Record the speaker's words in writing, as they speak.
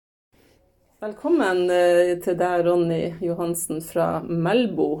Velkommen til deg, Ronny Johansen fra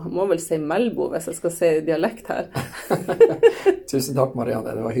Melbo. Jeg må vel si Melbo hvis jeg skal si dialekt her. Tusen takk,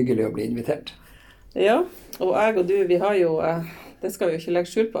 Marianne. Det var hyggelig å bli invitert. Ja, og jeg og du, vi har jo, det skal vi jo ikke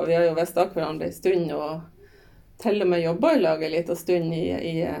legge skjul på, vi har jo visst av hverandre en stund, og til og med jobbet i lag en liten stund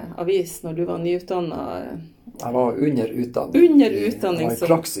i avis når du var nyutdannet. Jeg var under utdanning. Under utdanning. Jeg var i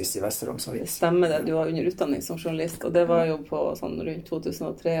praksis i Vesterålens Avis. Stemmer det, du var under utdanning som journalist, og det var jo på sånn rundt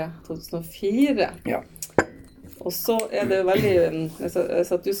 2003-2004. Ja. Og så er det jo veldig, så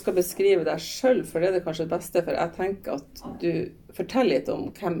at du skal beskrive deg selv, for det er det kanskje det beste, for jeg tenker at du forteller litt om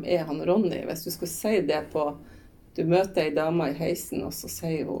hvem er han Ronny. Hvis du skal si det på, du møter en dame i heisen, og så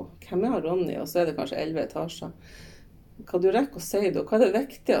sier hun, hvem er han Ronny? Og så er det kanskje 11 etasjer. Hva du rekker å si da? Hva er det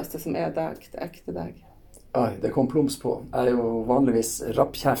viktigste som er deg, det ekte deg? Oi, det kom plums på. Jeg er jo vanligvis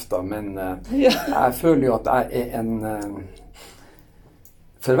rappkjefta, men jeg føler jo at jeg er en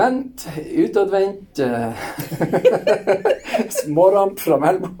forvent, utadvendt småramp fra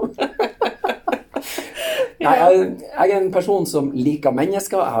Melbo. Jeg er en person som liker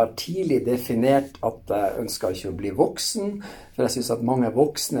mennesker. Jeg har tidlig definert at jeg ønsker ikke å bli voksen, for jeg synes at mange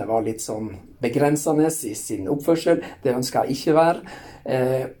voksne var litt sånn begrensende i sin oppførsel. Det ønsker jeg ikke være.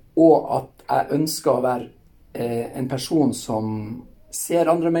 Og at jeg ønsker å være en person som ser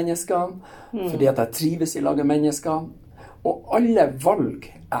andre mennesker, fordi at jeg trives i lag med mennesker. Og alle valg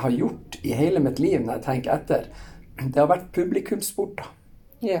jeg har gjort i hele mitt liv når jeg tenker etter, det har vært publikumssporter.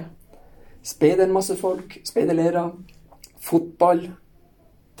 Ja. Speider masse folk, speiderlærere, fotball,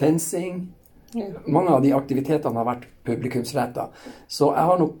 tensing. Mange av de aktivitetene har vært publikumsrettet. Så jeg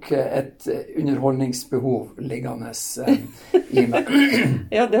har nok et underholdningsbehov liggende i meg.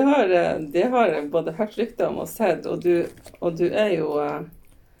 Ja, det har jeg både hørt rykter om og sett, og du er jo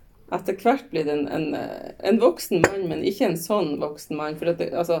etter hvert blitt en voksen mann, men ikke en sånn voksen mann. For det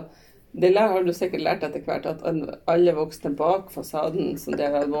har du sikkert lært etter hvert, at alle voksne bak fasaden, som det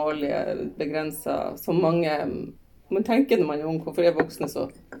er alvorlige, begrenset, så mange, man tenker når man er ung, hvorfor er voksne så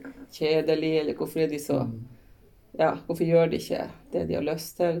kjedelig, eller hvorfor er de så, hvorfor gjør de ikke det de har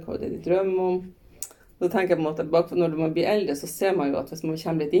lyst til, hva er det de drømmer om. Så tenker jeg på en måte, når man blir eldre, så ser man jo at hvis man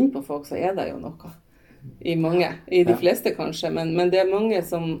kommer litt inn på folk, så er det jo noe. I de fleste kanskje, men det er mange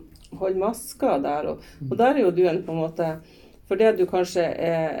som holder masker der, og der er jo du på en måte, for det du kanskje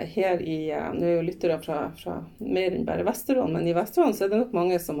er her nå er jo lyttere fra mer enn bare Vesterålen, men i Vesterålen så er det nok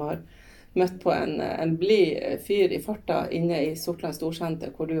mange som har møtt på en blid fyr i farta inne i Sortland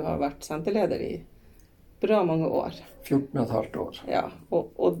Storsenter, hvor du har vært senterleder i bra mange år. 14,5 år. Ja,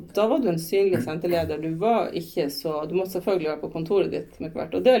 og da var du en synlig senterleder. Du var ikke så, du måtte selvfølgelig være på kontoret ditt med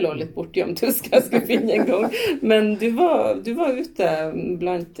hvert, og det lå litt bortgjemt, husker jeg skulle finne en gang. Men du var ute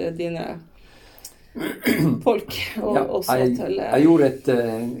blant dine folk. Jeg gjorde et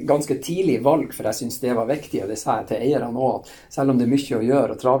ganske tidlig valg, for jeg synes det var viktig, og det sa jeg til eierne også, at selv om det er mye å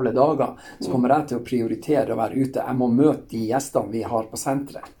gjøre og travle dager, så kommer jeg til å prioritere å være ute. Jeg må møte de gjestene vi har på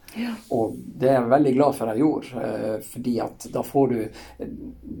senteret. Ja. Og det er jeg veldig glad for jeg gjorde, fordi at da får du,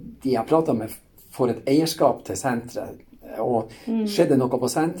 de jeg prater med, får et eierskap til senteret. Og skjedde noe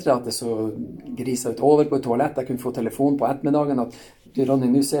på senteret, at det så griset ut over på et toalett, jeg kunne få telefon på ettermiddagen at du, Ronny,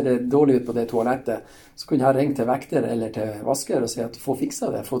 nå ser det dårlig ut på det toalettet, så kunne jeg ringe til vekter eller til vasker og si at få fiksa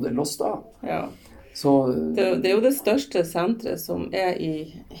det, få det låst av. Ja. Så, det er jo det største senteret som er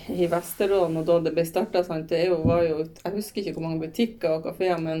i Vesterålen, og da det ble startet, var jo, jeg husker ikke hvor mange butikker og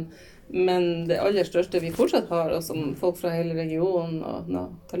kaféer, men det aller største vi fortsatt har, og som folk fra hele regionen, og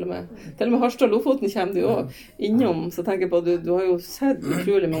til og med Harstad og Lofoten kommer du jo innom, så tenker jeg på, du har jo sett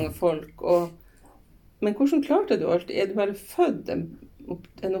utrolig mange folk, men hvordan klarte du alltid? Er du bare født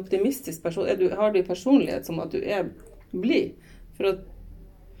en optimistisk person? Har du personlighet som at du er blid? For at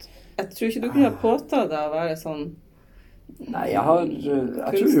jeg tror ikke du kunne ha påtatt deg å være sånn. Nei, jeg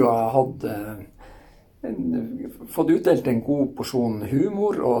tror jo jeg hadde fått utdelt en god porsjon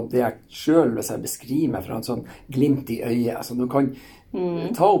humor, og det jeg selv, hvis jeg beskriver meg fra en sånn glimt i øyet, altså du kan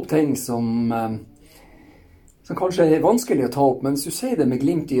ta opp ting som kanskje er vanskelig å ta opp, men hvis du sier det med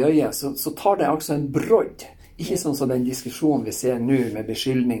glimt i øyet, så tar det altså en brodd. Ikke sånn som den diskusjonen vi ser nå med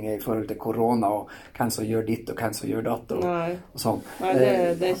beskyldninger i forhold til korona, og hvem som gjør ditt og hvem som gjør datt, og sånn. Nei, det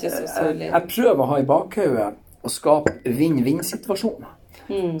er ikke så særlig. Jeg prøver å ha i bakhauet å skape vinn-vinn-situasjoner.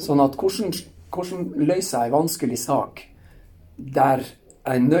 Sånn at hvordan løser jeg en vanskelig sak der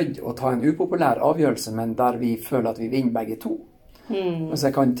jeg er nødt å ta en upopulær avgjørelse, men der vi føler at vi vinner begge to. Så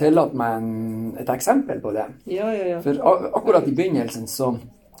jeg kan tillate meg et eksempel på det. Ja. For akkurat i begynnelsen, så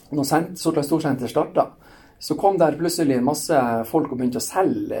når Sortland Storsenter startet, så kom der plutselig masse folk og begynte å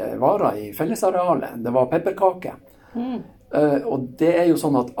selge varer i fellesarealet. Det var pepperkake. Og det jo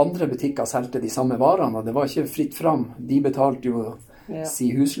sånn at andre butikker solgte de samme varene, og det var ikke fritt fram. De betalte jo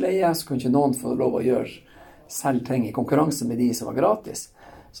si husleie, så kunne ikke noen få lov å selge ting i konkurranse med de som var gratis.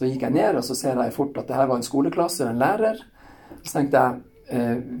 Så gikk jeg ned, og så ser jeg fort at det her var en skoleklasse og en lærer. Så tenkte jeg,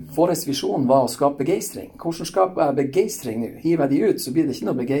 vår visjon var å skape begeistring. Hvordan skaper jeg begeistring nå? Hiver jeg de ut, så blir det ikke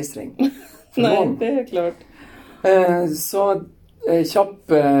noe begeistring. Nei, det klart. Så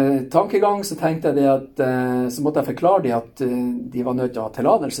kjapp tankegang, så tenkte jeg det at så måtte jeg forklare dem at de var nødt til å ha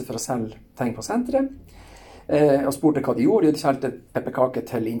tilladelse for å selge ting på senteret. Og spurte hva de gjorde. De solgte pepperkaker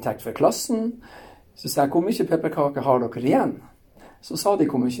til inntekt for klassen. Så sa jeg, hvor mye pepperkaker har dere igjen? Så sa de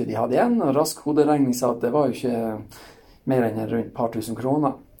hvor mye de hadde igjen, og rask hoderegning sa at det var jo ikke mer enn rundt et par tusen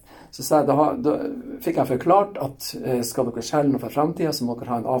kroner. Så sa jeg, da fikk jeg forklart at skal dere selge noe for fremtiden, så må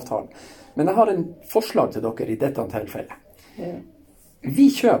dere ha en avtale. Men jeg har en forslag til dere i dette tilfellet. Ja. Vi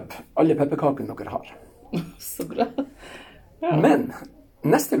kjøper alle pepperkakene dere har. Så bra. Ja. Men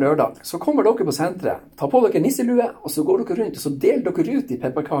neste lørdag så kommer dere på senteret, tar på dere nisselue, og så går dere rundt, og så deler dere ut de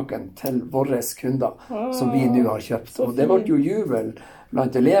pepperkakene til våre kunder, som vi nå har kjøpt. Og det var jo jubel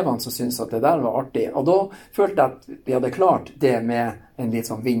blant elevene som syntes at det der var artig. Og da følte jeg at vi hadde klart det med en litt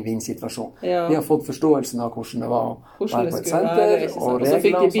sånn vinn-vinn-situasjon. Ja. Vi har fått forståelsen av hvordan det var å være på et senter, og regler, så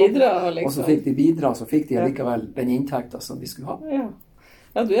fikk de bidra, liksom. Og så fikk de bidra, så fikk de likevel den inntekten som de skulle ha.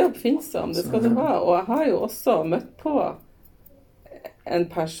 Ja, du oppfinnsom, det skal du ha. Og jeg har jo også møtt på en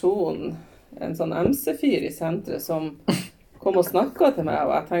person, en sånn MC-fyr i senteret som kom og snakket til meg,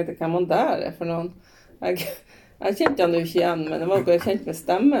 og jeg tenkte, hvem han der for noen? Jeg kjente han jo ikke igjen, men jeg var bare kjent med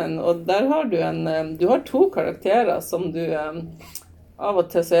stemmen, og der har du har to karakterer som du, av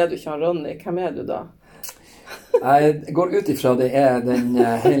og til så du ikke han Ronny, hvem du da? Jeg går ut ifra det den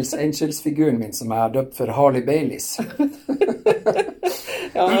Hells Angels-figuren min som jeg har døpt for Harley Baileys.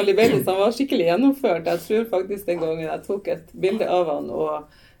 Ja, Harley Baileys, han var skikkelig gjennomført. Jeg tror faktisk den gangen jeg tok et bilde av han, og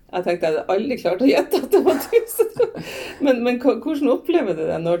jeg tenkte jeg hadde aldri klart å gjette at det var du. Men hvordan opplever du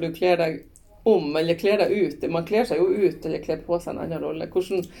det når du kler deg om, eller kler deg ut? Man kler seg jo ut, eller kler på seg en annen rolle.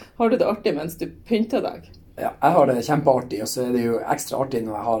 Hvordan har du det artig mens du pynter deg? Ja, jeg har det kjempeartig, og så det jo ekstra artig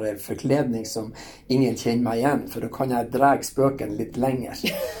når jeg har en forkledning som ingen kjenner meg igjen, for da kan jeg dra spøken litt lenger.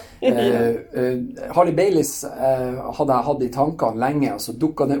 Harley Baileys hadde jeg hatt i tankene lenge, og så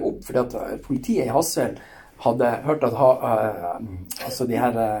dukket det opp fordi at politiet i Hassel hadde hørt at altså de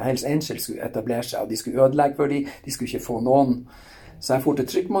her Hells Angels skulle etablere seg, og de skulle ødelegge for dem, de skulle ikke få noen. Så jeg for til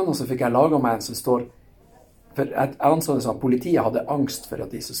Tryggmann, og så fikk jeg laget meg en som står, for jeg anså det som at politiet hadde angst for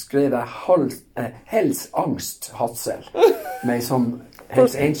at de så skrev jeg Hells Angst Hassel, med en sånn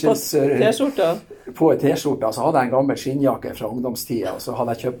Hells Angels på en t-skjorte, og så hadde jeg en gammel skinnjakke fra ungdomstida, og så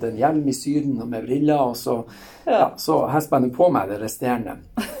hadde jeg kjøpt en hjelm i Syden og med briller, og så hestet jeg på meg det resterende.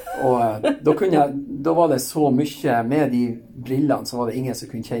 Og da var det så mye med de brillene, så var det ingen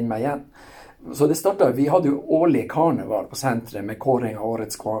som kunne kjenne meg igjen. Så det startet, vi hadde jo årlig karneval på senteret med kåring av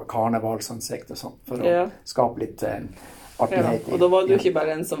årets karnevalsansikt og sånn, for å skape litt artighet. Ja, og da var du ikke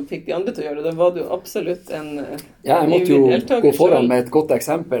bare en som fikk de andre til å gjøre det, da var du absolutt en jeg måtte jo gå foran med et godt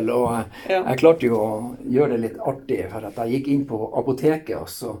eksempel, og jeg klarte jo å gjøre det litt artig, for at jeg gikk inn på apoteket,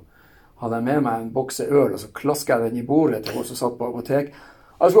 og så hadde jeg med meg en bokse øl, og så klasket jeg den i bordet til hun som satt på apotek.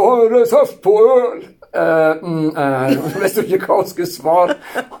 Jeg skal ha resept på øl! Jeg visste ikke hva jeg skulle svare.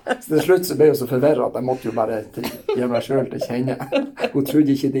 Så til slutt så ble jeg så forvirret at jeg måtte jo bare gjøre meg selv til kjenne. Hun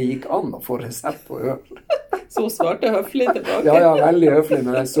trodde ikke det gikk an å få resept på øl. Så hun svarte høflig tilbake? Ja, veldig høflig,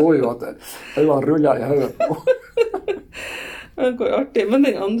 men jeg så jo at det var rullet i høyre på. Hvor artig. Men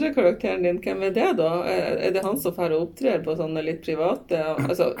den andre karakteren din, hvem det da? Er det han som får opptrer på sånne litt private?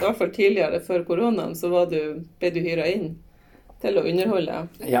 Altså, i hvert fall tidligere, før koronaen, så ble du hyret inn til å underholde?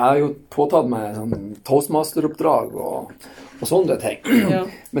 Jeg har jo påtatt meg sånn toastmasteroppdrag og sånne ting. Ja.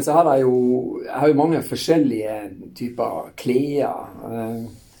 Men så har jeg jo mange forskjellige typer klær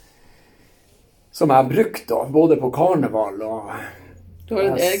som jeg har brukt da, både på karneval og... Du har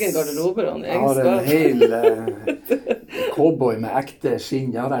en egen garderobe og en egen skap. Jeg har en hel cowboy med ekte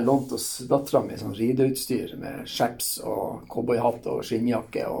skinn. Jeg har lånt hos datteren min sånn rideutstyr med skjerps og cowboyhatt og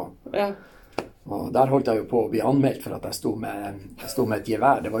skinnjakke og der holdt jeg jo på å bli anmeldt for at jeg sto med et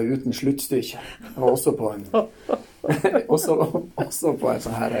gevær. Det var jo uten sluttstykke. Det var også på en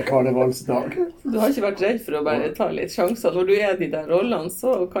sånn her karnevalsdag. Du har ikke vært redd for å bare ta litt sjanser. Når du er de der rollene,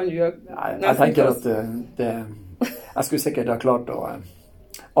 så kan du gjøre... Jeg tenker at jeg skulle sikkert ha klart å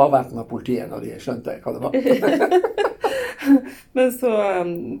avvæpne politiet når de skjønte hva det var. Men så,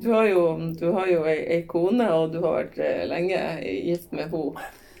 du har jo en kone, og du har vært lenge gift med henne.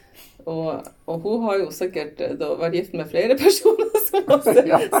 Og hun har jo sikkert da vært gift med flere personer,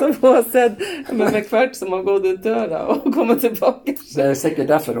 som har sett med hvert som har gått ut døra og kommet tilbake. Det er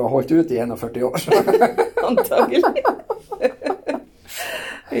sikkert derfor du har holdt ut i 41 år. Antagelig.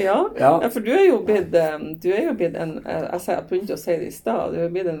 Ja, for du er jo blitt en, jeg begynte å si det i sted, du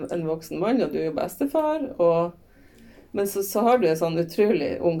er blitt en voksen mann, og du er jo bestefar, men så har du et sånn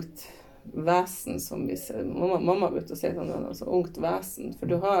utrolig ungt vesen, som vi ser, mamma begynte å si sånn, altså ungt vesen,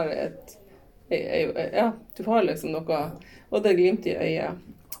 for du har du har liksom noe, og det glimt i øyet.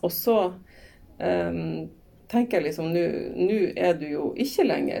 Og så tenker jeg liksom, nå er du jo ikke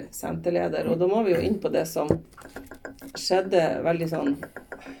lenger senterleder, og da må vi jo inn på det som skjedde veldig sånn,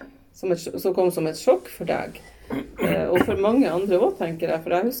 som kom som et sjokk for deg, og for mange andre også, tenker jeg,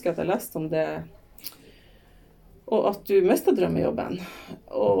 for jeg husker at jeg leste om det, og at du mistet drømmejobben.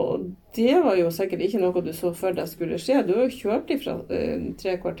 Og det var jo sikkert ikke noe du så før det skulle skje. Du har jo kjørt ifra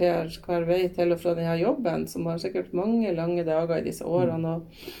 3 kvarter hver vei til og fra denne jobben, som var sikkert mange lange dager i disse årene.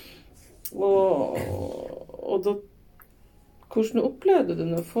 Og da, hvordan opplevde du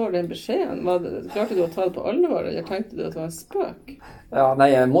når du får den beskjeden? Klarte du å ta det på alvor, eller tenkte du at det var en spøk? Ja, nei,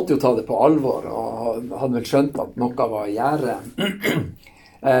 jeg måtte jo ta det på alvor, og hadde vel skjønt at noe var i gjære.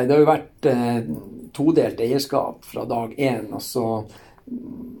 Det har jo vært todelt eierskap fra dag 1, og så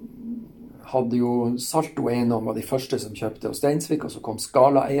hadde jo Salto Eiendom var de første som kjøpte hos Steinsvik, og så kom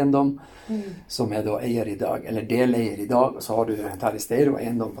Skala Eiendom, som er da eier i dag, eller deleier i dag, og så har du Terresteiro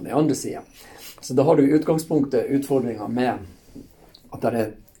Eiendom på den andre siden. Så da har du i utgangspunktet utfordringer med at det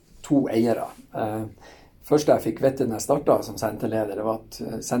er 2 eiere. Første jeg fikk vite når jeg startet som senterleder, det var at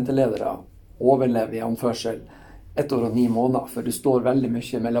senterledere overlever i anførsel 1 år og 9 måneder, for du står veldig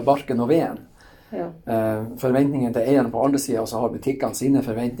mye mellom barken og veden. Ja. Forventningen til eieren på andre siden, og så har butikkene sine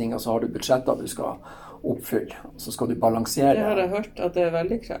forventninger, og så har du budsjetter du skal oppfylle, og så skal du balansere. Det har jeg hørt at det er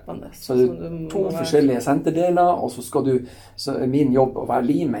veldig krevende. Så det er 2 forskjellige senterdeler, og så er min jobb å være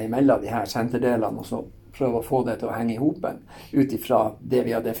limet mellom de her senterdelene, og så prøve å få det til å henge i hopen, ut ifra det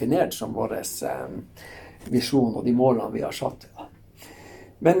vi har definert som vår visjon og de målene vi har satt.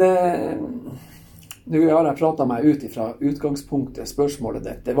 Men nå har jeg pratet meg ut ifra utgangspunktet, spørsmålet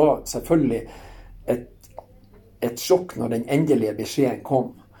ditt. Det var selvfølgelig et sjokk når den endelige beskjeden kom.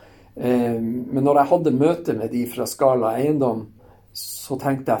 Men når jeg hadde møte med de fra Skala Eiendom, så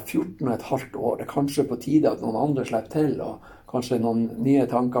tenkte jeg 14,5 år. Det er kanskje på tide at noen andre slipper til, og kanskje noen nye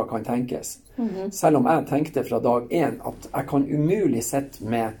tanker kan tenkes. Selv om jeg tenkte fra dag 1 at jeg kan umulig sitte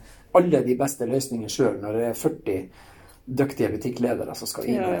med alle de beste løsningene selv når det er 40 dyktige butikkledere som skal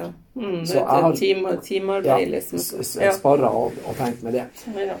inn her. Så jeg har teamarbeid, liksom. Sparret og tenkt med det.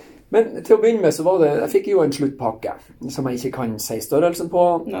 Ja. Men til å begynne med så var det, jeg fikk jo en sluttpakke som jeg ikke kan si størrelsen på.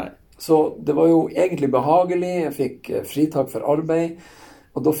 Nei. Så det var jo egentlig behagelig, jeg fikk fritak for arbeid,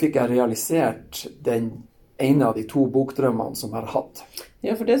 og da fikk jeg realisert den ene av de 2 bokdrømmene som jeg har hatt.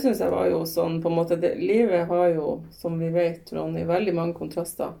 Ja, for det synes jeg var jo sånn, på en måte, livet har jo, som vi vet, Ronny, veldig mange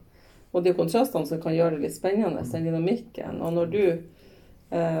kontraster. Og de kontrastene som kan gjøre det litt spennende, den dynamikken. Og når du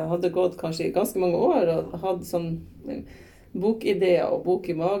hadde gått kanskje i ganske mange år og hadde sånn bokideer og bok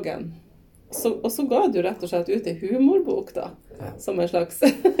i magen, og så ga du rett og slett ut en humorbok da, som en slags,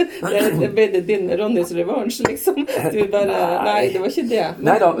 det ble det din Ronnys revansj, liksom. Du bare, nei, det var ikke det.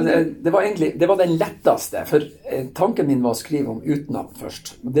 Neida, det var den letteste, for tanken min var å skrive om utnavn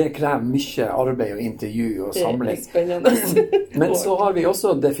først. Det krever mye arbeid og intervju og samling. Det er spennende. Men så har vi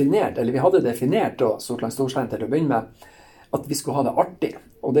også definert, eller vi hadde definert da, Sortland Storsenter til å begynne med, at vi skulle ha det artig.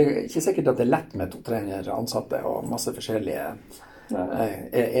 Og det er ikke sikkert at det er lett med 200-300 ansatte og masse forskjellige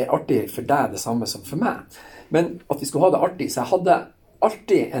er artig for deg det samme som for meg. Men at vi skulle ha det artig, så jeg hadde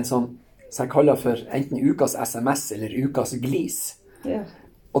alltid en sånn, som jeg kaller for enten ukas SMS eller ukas glis. Ja.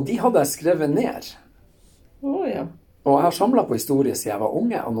 Og de hadde jeg skrevet ned. Ja. Og jeg har samlet på historie siden jeg var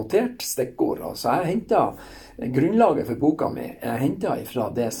unge og notert stikkord. Så jeg hentet grunnlaget for boka mi. Jeg hentet ifra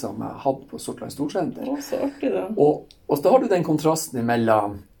det som jeg hadde på Sortland Storsenter. Så artig da. Og så har du den kontrasten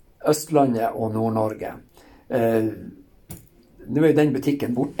mellom Østlandet og Nord-Norge. Nå er jo den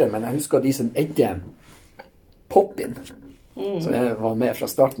butikken borte, men jeg husker de som eide Poppin, som jeg var med fra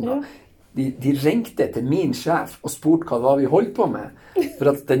starten av. De ringte til min sjef og spurte hva det var vi holdt på med.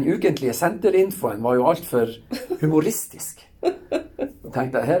 For at den ukentlige senterinfoen var jo alt for humoristisk. Jeg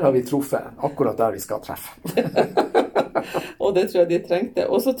tenkte, her har vi truffet akkurat der vi skal treffe. Og det tror jeg de trengte.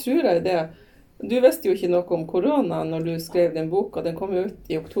 Og så tror jeg det, du visste jo ikke noe om korona når du skrev den boka. Den kom ut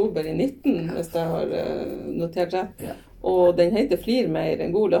i oktober i 19, hvis jeg har notert rett. Ja. Og den heter Flir mer,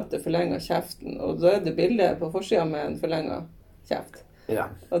 en god latter forlenget kjeften. Og da er det bildet på forsiden med en forlenget kjeft. Ja.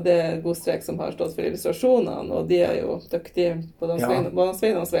 Og det er God Strek som har stått for illustrasjonene, og de er jo dyktige på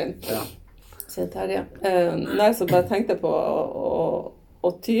Svein og Svein. Ja. Se Terje. Nei, så bare tenkte jeg på,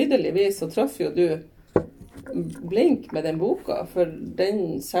 og tydeligvis så traff jo du blink med den boka, for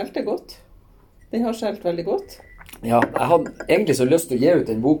den solgte godt. Den har solgt veldig godt. Ja, jeg hadde egentlig så lyst til å gi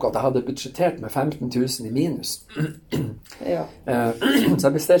ut den boka at jeg hadde budsjettert med 15 000 i minus. Ja. Så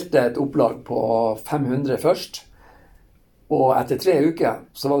jeg bestilte et opplag på 500 først, og etter 3 uker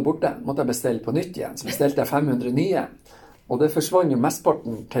så var det borte. Måtte jeg bestille på nytt igjen, så bestilte jeg 500 nye, og det forsvant jo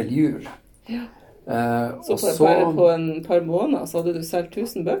mestparten til jul. Ja. Så bare på en par måneder så hadde du solgt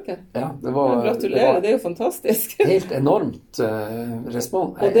 1000 bøker. Ja, det var, gratulerer, det er jo fantastisk. Helt enormt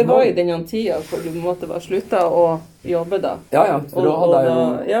respons. Og det var i denne tida hvor du måtte bare slutte å jobbe da. Ja, for da hadde jeg jo,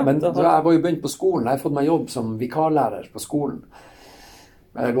 ja, men jeg var jo begynt på skolen. Jeg har fått meg jobb som vikarlærer på skolen.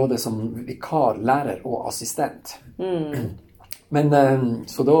 Jeg både som vikar, lærer og assistent. Men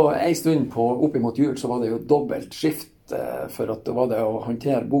så da en stund opp imot jul så var det jo dobbelt skift, for at det var det å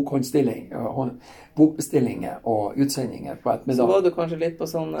håndtere bokbestillinger og utsendinger på ettermiddag. Så var du kanskje litt på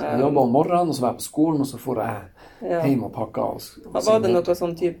sånn... Så jeg jobbet om morgenen, og så var jeg på skolen, og så får jeg hjem og pakke. Var det noe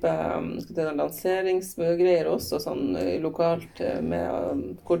sånn type lanseringsgreier også, sånn lokalt,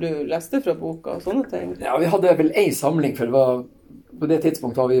 hvor du leste fra boka og sånne ting? Ja, vi hadde vel en samling, for det var... På det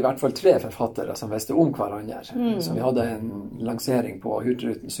tidspunktet var vi i hvert fall 3 forfattere som visste om hverandre. Så vi hadde en lansering på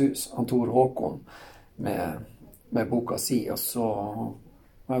Hurtigrutens hus, Tor Håkon, med boka si, og så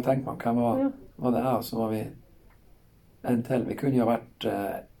må jeg tenke meg, hvem var det jeg, og så var vi en til. Vi kunne jo vært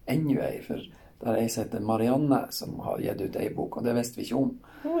enda ei, for der er ei som heter Marianne, som har gitt ut ei bok, og det visste vi ikke om.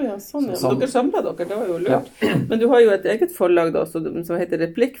 Ja, sånn, ja. Dere samlet dere, det var jo lurt. Ja. Men du har jo et eget forlag da, som heter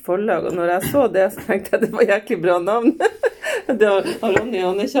Replikk Forlag, og når jeg så det, så tenkte jeg det var jæklig bra navn. Det har Ronny,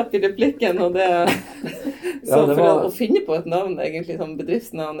 han er kjapp i replikken, og det... Så ja, for å finne på et navn, egentlig som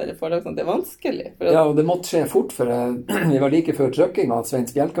bedriftsnavn eller forlag, det er vanskelig. Ja, og det måtte skje fort, for vi var like før trykking, og Svein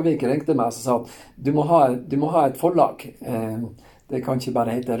Spjelkavik ringte meg og sa at du må ha et forlag. Det kan ikke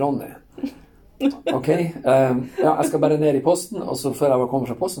bare hete Ronny. Ok, jeg skal bare ned i posten, og så før jeg var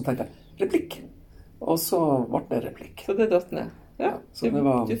kommet fra posten, tenkte jeg replikk. Og så ble det replikk. Så det datt ned. Ja,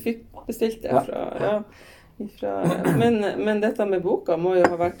 du fikk bestilt det fra... Men dette med boka må jo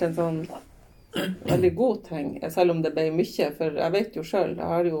ha vært en sånn veldig god ting, selv om det ble mye, for jeg vet jo selv, jeg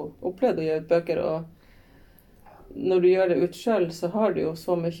har jo opplevd å gi ut bøker, og når du gjør det ut selv, så har du jo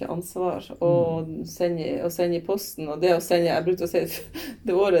så mye ansvar å sende i posten, og det å sende, jeg brukte å si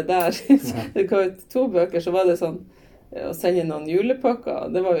det året der, det ga ut 2 bøker, så var det sånn, å sende noen julepakker,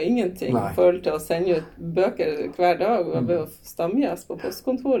 det var jo ingenting i forhold til å sende ut bøker hver dag, og jeg ble jo stamgjest på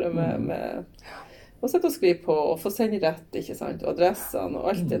postkontoret med og sette og skrive på, og få sende rett, ikke sant, og adressene, og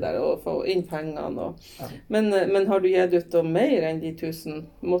alt det der, og få inn pengene. Men har du gitt ut mer enn de 1000?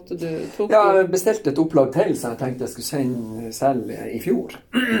 Måtte du jeg bestilte et opplag til, så jeg tenkte jeg skulle sende selv i fjor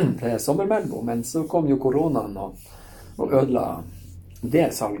til Sommermelbo, men så kom jo koronaen og ødela det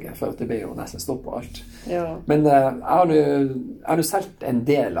salget, for at det ble jo nesten stopp på alt. Ja. Men jeg har jo solgt en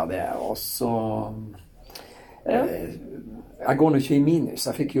del av det, og så... Jeg går nå ikke i minus.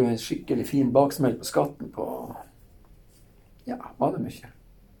 Jeg fikk jo en skikkelig fin baksmell på skatten på... Ja, var det mye.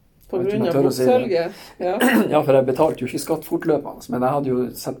 På grunn av boksalget? Ja, for jeg betalte jo ikke skatt fortløpende, men jeg hadde jo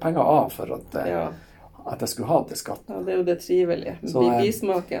sett penger av for at jeg skulle ha til skatt. Ja, det er jo det trivelige.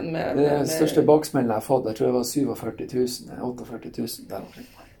 Bismaken med... Det største baksmellen jeg har fått, jeg tror det var 47 000, 48 000 der omkring.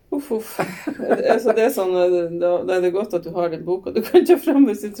 Uff. Altså det er sånn, da er det godt at du har den boka. Du kan ta frem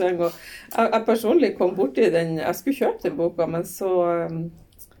hvis du trenger. Jeg personlig kom borti den, jeg skulle kjøpe den boka, men så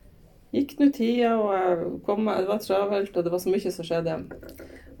gikk nå tida, og det var travelt, og det var så mye som skjedde.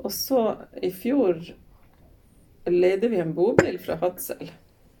 Og så i fjor leide vi en bobil fra Hadsel.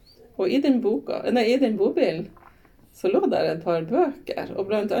 Og i den bobilen så lå der et par bøker, og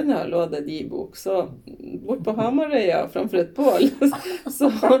blant annet lå det de bok. Så bort på Hamarøya, framfor et bål,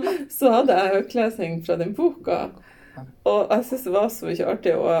 så hadde jeg høytlesing fra den boka. Og jeg synes det var så mye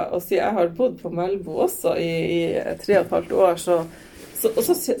artig å si jeg har bodd på Melbo også i 3,5 år, så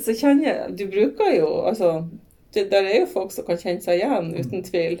kjenner jeg, du bruker jo, altså, der er jo folk som kan kjenne seg igjen, uten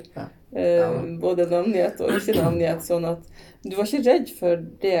tvil. Både navngitt og ikke navngitt, sånn at du var ikke redd for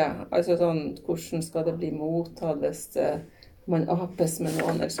det, altså sånn, hvordan skal det bli mottatt hvis man apes med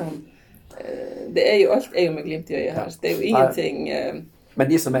noen, eller sånn. Alt er jo med glimt i øyet her, det er jo ingenting... Men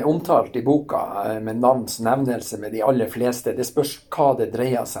de som er omtalt i boka, med navns nevnelse med de aller fleste, det spørs hva det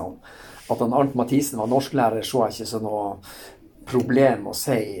dreier seg om. At Arnt Mathisen var norsklærer, så jeg ikke så noe problem å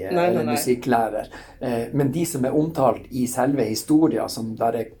si, eller musikklærer. Men de som omtalt i selve historien, som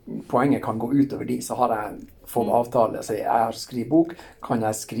der poenget kan gå utover de, så har jeg fått avtale. Så jeg har skrevet bok, kan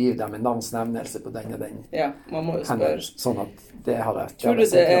jeg skrive det med navnsnevnelse på den og den. Ja, man må jo spørre. Sånn at det har jeg. Tror du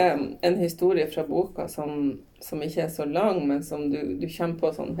det en historie fra boka som ikke så lang, men som du kommer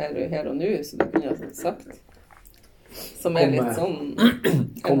på sånn her og nå, så du kunne ha sagt? Som litt sånn...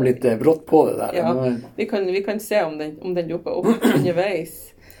 Kom litt brått på det der. Ja, vi kan se om den dukker opp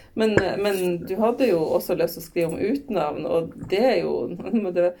underveis. Men du hadde jo også lyst til å skrive om utnavn, og det jo...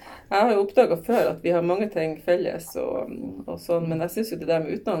 Jeg har jo oppdaget før at vi har mange ting felles og sånn, men jeg synes jo det der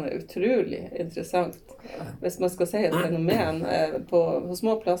med utnavn utrolig interessant. Hvis man skal si et fenomen på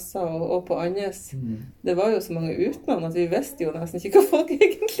små plasser og på Andes, det var jo så mange utnavn at vi visste jo nesten ikke hva folk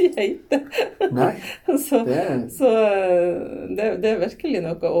egentlig heter. Nei, så det virkelig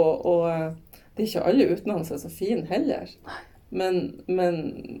noe, og det ikke alle utnavn som så fine heller. Men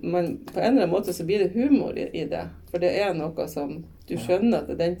man, på en eller annen måte så blir det humor i det, for det noe som du skjønner at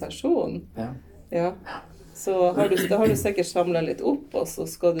det den personen. Ja. Så har du sikkert samlet litt opp, og så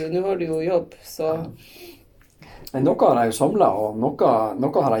nå har du jo jobb, så... Men noe har jeg jo samlet, og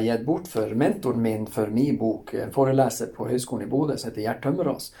noe har jeg gitt bort for mentoren min for min bok, en foreleser på Høgskolen i Bodø, som heter Gjert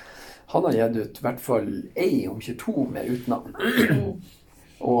Tømmerås. Han har gitt ut i hvert fall 1, om ikke 2 med utnavn.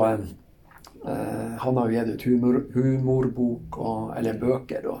 Og han har jo gitt ut humorbok, eller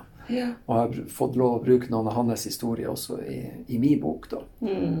bøker da. Ja. Og jeg har fått lov å bruke noen av hans historier også i min bok da.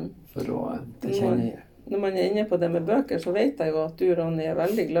 For å kjenne... Når man inne på det med bøker, så vet jeg jo at du, Ronny,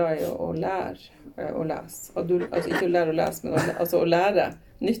 veldig glad i å lære å lese. Altså ikke å lære å lese, men å lære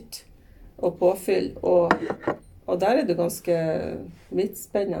nytt og påfyll. Og der du ganske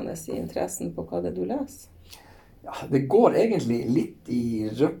vidtspennende i interessen på hva det du leser. Ja, det går egentlig litt i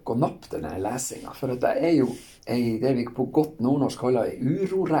røkk og napp, denne lesingen. For at jeg jo det vi på godt nordnorsk kaller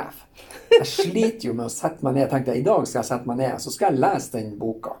urorev. Jeg sliter jo med å sette meg ned. Jeg tenkte, i dag skal jeg sette meg ned, så skal jeg lese den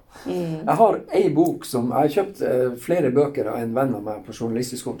boka. Jeg har en bok som, jeg har kjøpt flere bøker av en venn av meg på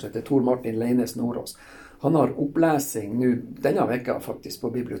journalistisk som heter Tor Martin Leines Nordås. Han har opplesing nå, denne vekka faktisk, på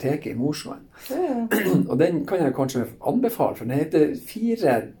biblioteket i Mosjøen. Og den kan jeg kanskje anbefale, for den heter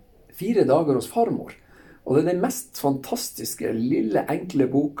 4 dager hos farmor. Og det den mest fantastiske, lille, enkle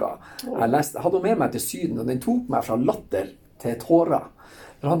boka jeg leste. Jeg hadde med meg til Syden, og den tok meg fra latter til tårer.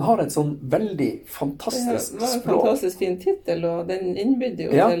 For han har et sånn veldig fantastisk språk. Det var en fantastisk fin titel, og den innbydde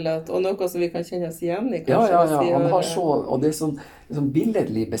jo til at, og noe som vi kan kjenne oss igjen i. Kanskje, ja. Han har og det sånn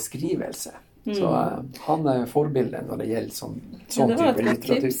billedlig beskrivelse. Så han forbildet når det gjelder sånn type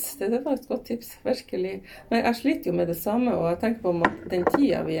litteratur. Det var et godt tips, virkelig. Men jeg sliter jo med det samme, og jeg tenker på den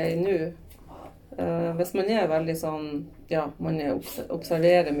tida vi i nå, hvis man veldig sånn, ja, man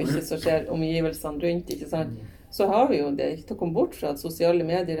observerer mye som skjer omgivelsene rundt, ikke sant? Så har vi jo det ikke til å komme bort fra at sosiale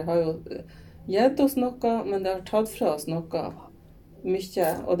medier har jo gitt oss noe, men det har tatt fra oss noe mye.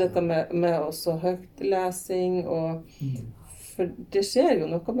 Og dette med også høytlesing, for det skjer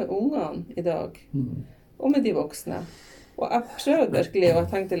jo noe med ungene i dag, og med de voksne. Og jeg prøvde virkelig, og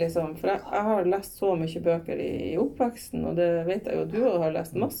jeg tenkte liksom, for jeg har lest så mye bøker i oppveksten, og det vet jeg jo, du har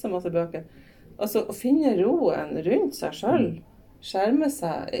lest masse bøker. Altså, å finne roen rundt seg selv, skjerme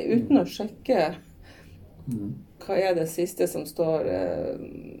seg uten å sjekke hva det siste som står.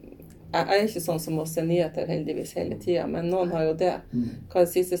 Jeg ikke sånn som må se nyheter heldigvis hele tiden, men noen har jo det. Hva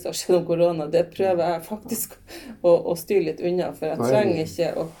det siste som har skjedd om korona, det prøver jeg faktisk å styre litt unna, for jeg trenger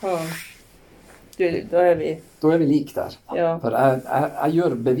ikke å ha... Da vi like der. Ja. For jeg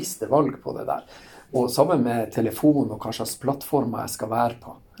gjør bevisste valg på det der. Og sammen med telefon og hva slags plattformer jeg skal være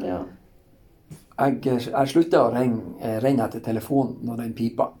på. Ja. Jeg sluttet å renne etter telefonen når den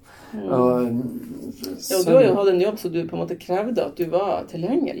piper. Du har jo hatt en jobb så du på en måte krevde at du var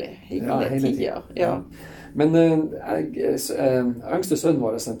tilgjengelig hele tiden. Ja. Men yngste sønnen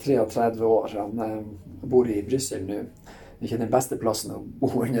vår er 33 år. Han bor i Bryssel nå. Det er ikke den beste plassen å bo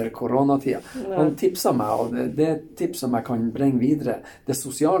under koronatida. Han tipset meg, og det tips som jeg kan bringe videre, det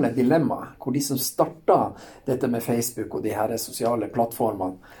sosiale dilemmaet, hvor de som startet dette med Facebook og de her sosiale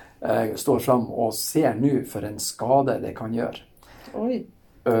plattformene, står frem og ser nå for en skade det kan gjøre. Oi.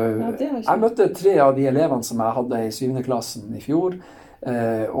 Jeg møtte 3 av de elevene som jeg hadde i 7. klassen i fjor,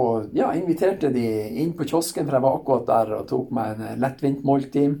 og inviterte de inn på kiosken, for jeg var akkurat der og tok meg en lettvint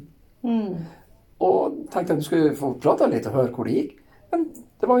måltid. Og tenkte at du skulle få prate litt og høre hvor det gikk. Men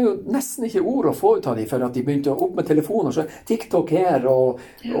det var jo nesten ikke ord å få ut av de, for at de begynte opp med telefonen, og så TikTok her, og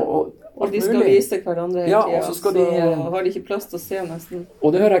de skal vise hverandre hele tiden, og så har de ikke plass til å se nesten. Og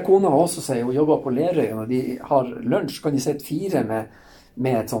det hører jeg kona også si, hun jobber på Lerøy, og de har lunsj, kan de sitte 4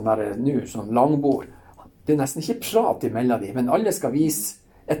 med et sånn langbord. det nesten ikke prat imellom dem, men alle skal vise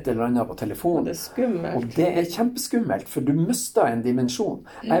et eller annet på telefonen. Det skummelt. Og det kjempeskummelt, for du mister en dimensjon.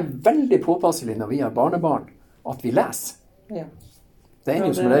 Jeg veldig påpasselig når vi har barnebarn, at vi leser. Ja. Det ender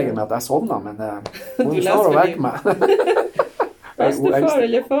jo som regel med at jeg sovner, men hun klarer å vekke meg. Bestefar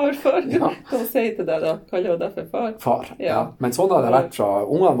eller farfar? Ja. Hva sier til deg da? Kaller hun deg for far? Far, ja. Men sånn har det vært fra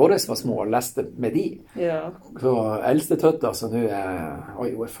ungene våre var små og leste med de. Ja. Så eldste tøtta, så nå hun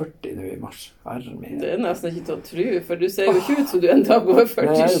er 40 nå i mars. Det er nesten ikke til å tro, for du ser jo ikke ut som du en dag går 47.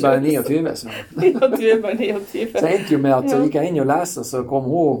 Nei, jeg er jo bare 29, så. Ja, du er bare 29. Så jeg endte jo med at så gikk jeg inn og leste, så kom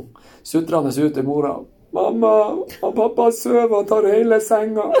hun sutrende ut til mora. Mamma, og pappa søver og tar hele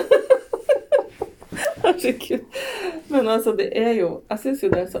senga. Herregud. Men altså, det er jo, jeg synes jo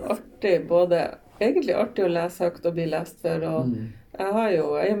det er så artig, egentlig artig å lese høyt og bli lest for, og jeg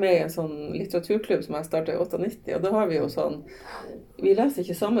er med i en sånn litteraturklubb som jeg startet i 98, og da har vi jo sånn, vi leser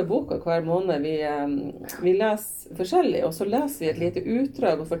ikke samme boka hver måned, vi leser forskjellig, og så leser vi et lite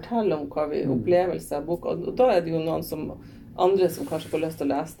utdrag og forteller om hva vi opplevelser av boka, og da er det jo noen andre som kanskje får lyst til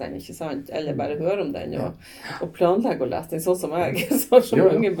å lese den, ikke sant? Eller bare høre om den, og planlegge å lese den, sånn som jeg, så har så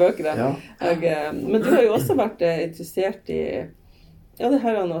mange bøker. Men du har jo også vært interessert i, det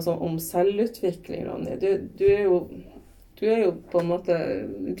her om selvutvikling, Ronny. Du er jo på en måte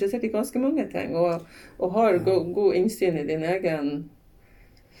interessert i ganske mange ting, og har god innsyn i din egen.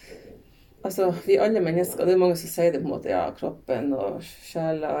 Altså, vi alle mennesker, det er mange som sier det på en måte, kroppen og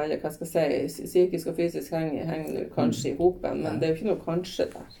sjela, eller hva skal jeg si, psykisk og fysisk henger kanskje i hopen, men det er jo ikke noe kanskje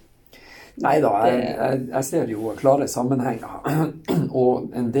der. Neida, jeg ser jo klare sammenhenger,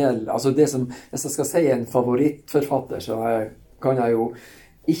 og en del, altså det som, hvis jeg skal si en favorittforfatter, så kan jeg jo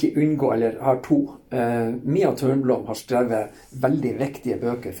ikke unngå, eller har to. Mia Tørnblom har skrevet veldig viktige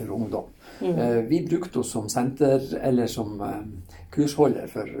bøker for ungdom. Vi brukte oss som senter, eller som kursholder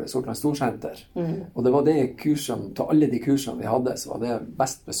for Sortland Storsenter. Og det var det kursene, til alle de kursene vi hadde, så var det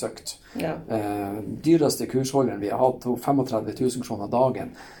best besøkt. Ja. Dyreste kursholderen vi har hatt, 35 000 kroner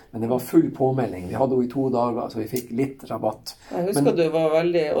dagen. Men det var full påmelding. Vi hadde henne i 2 dager, så vi fikk litt rabatt. Jeg husker du var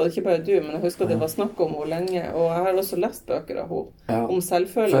veldig, og ikke bare du, men jeg husker det var snakk om henne lenge. Og jeg har også lest bøker av henne, om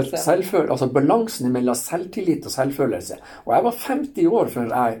selvfølelse. Altså balansen mellom selvtillit og selvfølelse. Og jeg var 50 år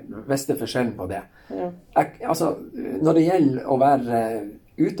før jeg visste forskjellen på det. Ja. Altså, når det gjelder å være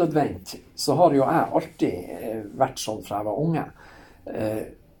utadvendt, så har jo jeg alltid vært sånn fra jeg var unge.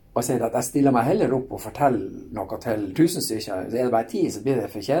 Og jeg sier at jeg stiller meg heller opp og forteller noe til 1000 stykker. Så er det bare 10, så blir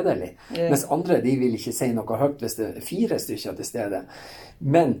det for kjedelig. Mens andre, de vil ikke si noe høyt hvis det er 4 stykker til stede.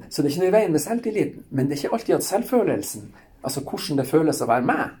 Men, så det er ikke noe i veien med selvtilliten, men det er ikke alltid at selvfølelsen, altså hvordan det føles å være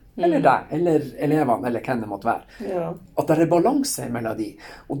meg, eller deg, eller elevene, eller hvem det måtte være. Ja. At det er balanse mellom de.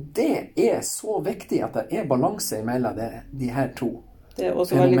 Og det er så viktig at det er balanse mellom de her to. Det er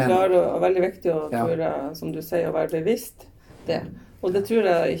også veldig klar og veldig viktig å tørre, som du sier, å være bevisst det. Og det tror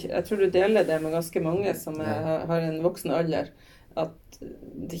jeg tror du deler det med ganske mange som har en voksen alder, at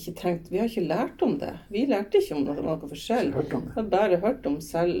vi har ikke lært om det. Vi lærte ikke om noe forskjell. Vi har bare hørt om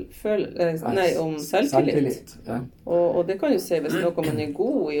selvtillit. Ja. Og det kan jo si hvis noe man er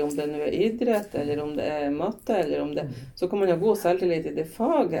god i, om det nå er idrett, eller om det er matte, eller om det, så kan man ha god selvtillit i det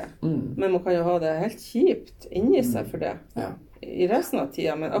faget. Men man kan jo ha det helt kjipt inni seg for det. Ja. I resten av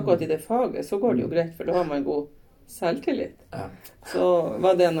tida, men akkurat i det faget, så går det jo greit, for da har man god selvtillit. Ja. Så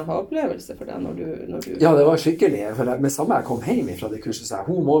var det en opplevelse for deg når du... Ja, det var skikkelig. For med samme jeg kom hjem fra det kurset, så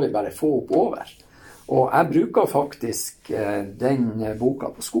hun må vi bare få opp over. Og jeg bruker faktisk den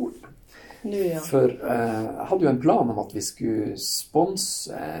boka på skolen. For jeg hadde jo en plan om at vi skulle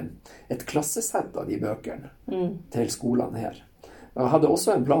sponse et klassesett av de bøkene til skolene her. Og jeg hadde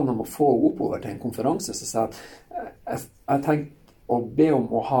også en plan om å få oppover til en konferanse, så sa jeg tenkte å be om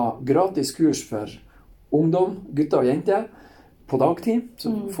å ha gratis kurs for ungdom, gutter og jenter, på dagtid,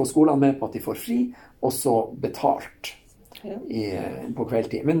 så får skolene med på at de får fri, og så betalt på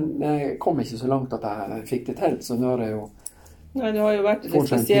kveldtid. Men jeg kom ikke så langt at jeg fikk det til, så nå har jeg jo du har jo vært litt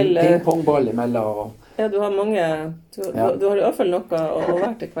spesiell pingpongball imellom. Ja, du har mange, du har i hvert fall noe å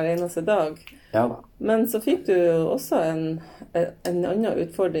være til hver eneste dag. Ja da. Men så fikk du også en annen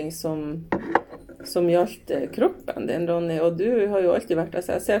utfordring som gjaldt kroppen din, Ronny, og du har jo alltid vært,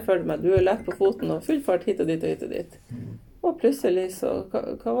 altså jeg ser for meg, du er lett på foten og full fart hit og dit og hit og dit. Og plutselig så,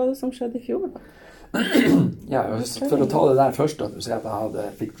 hva var det som skjedde i fjor da? Ja, for å ta det der først, at du sier at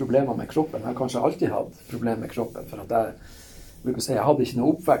jeg fikk problemer med kroppen. Jeg har kanskje alltid hatt problemer med kroppen, for at jeg hadde ikke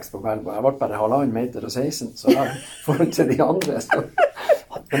noe oppvekst på Kveldborg. Jeg ble bare 1,5 meter og 16, så jeg forhold til de andre, så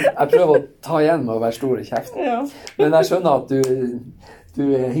jeg prøver å ta igjen med å være stor i kjeften. Ja. Men jeg skjønner at du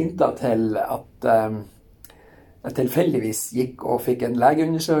hintet til at jeg tilfeldigvis gikk og fikk en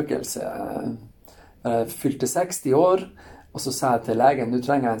legeundersøkelse Jeg fylte 60 år, og så sa jeg til legen, nå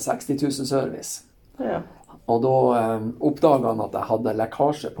trenger jeg en 60 000 service. Ja. Og da oppdaget han at jeg hadde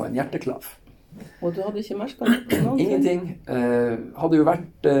lekkasje på en hjerteklaff. Og du hadde ikke merket noen Ingenting. Hadde jo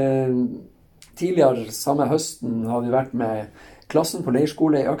vært tidligere samme høsten, hadde vi vært med klassen på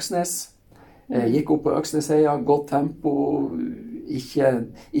leirskole i Øksnes. Gikk opp på Øksnesheia, godt tempo,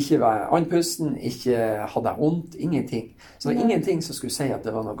 ikke var andpusten, ikke hadde vondt, ingenting. Så det var ingenting som skulle si at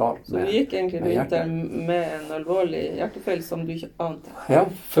det var noe galt med hjertet. Så du gikk egentlig rundt der med en alvorlig hjertefeil som du ikke ante? Ja,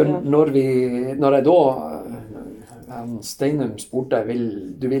 for når jeg da, Steinum spurte,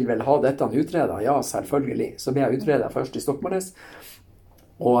 du vil vel ha dette utredet? Ja, selvfølgelig. Så ble jeg utredet først i Stokmarknes,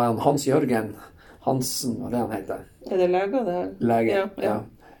 og Hans Jørgen Hansen, hva det han heter? Er det lege det her? Lege, ja.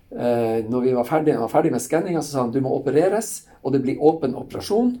 Når vi var ferdig med skanningen, så sa han, du må opereres, og det blir åpen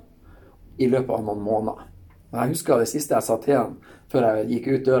operasjon i løpet av noen måneder. Og jeg husker det siste jeg sa til han, før jeg gikk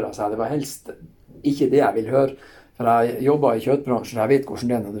ut døra, så det var helst ikke det jeg vil høre, for jeg jobbet i kjøttbransjen, jeg vet hvordan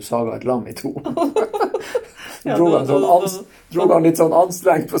det er når du sager et lam i to. Drog han litt sånn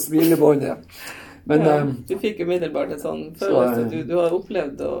anstrengt på smilebåndet. Men, du fikk umiddelbart et sånn følelse du har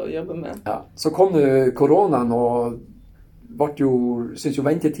opplevd å jobbe med. Ja, så kom koronaen, og syntes jo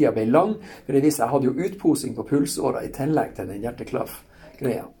ventetiden ble lang, for det viser jeg hadde jo utposing på pulsåra i tillegg til den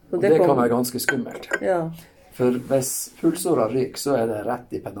hjerteklaff-greia. Og det kan være ganske skummelt. Ja. For hvis pulsåra ryker, så er det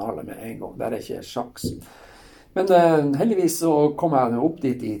rett i pennalet med en gang. Det er ikke sjaks. Men heldigvis så kom jeg opp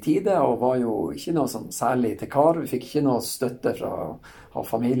dit i tide, og var jo ikke noe sånn særlig til kar. Vi fikk ikke noe støtte fra å ha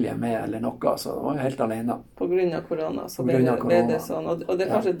familie med eller noe, så det var jeg helt alene. På grunn av korona, så ble det sånn. Og det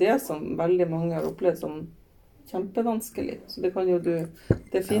er kanskje det som veldig mange har opplevd som kjempevanskelig. Så det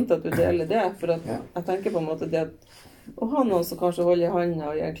er fint at du deler det, for at jeg tenker på en måte det at å ha noen som kanskje holder i hånda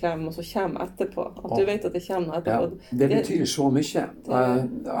og gir en klem, og så kommer etterpå. At du vet at det kommer noe etterpå. Ja, det betyr så mye. Jeg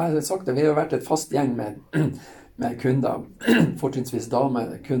har sagt det, vi har vært et fast gjeng med kunder, fortrinnsvis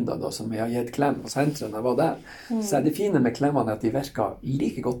damekunder da, som vi har gitt klem på senteret når jeg var der. Så er det fine med klemmene at de virker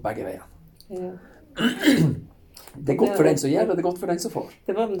like godt begge veier. Ja. Det er godt for den som gir, og det er godt for den som får.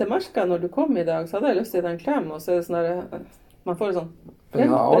 Det merket jeg når du kom i dag, så hadde jeg lyst til å gi deg en klem, og så er det sånn der, man får det sånn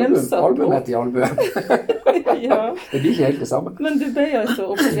albumet i albuen. Ja. Det blir ikke helt det samme. Men du ble altså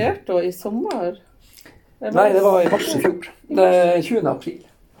operert da i sommer? Nei, det var i mars i fjor. Det er 20. april.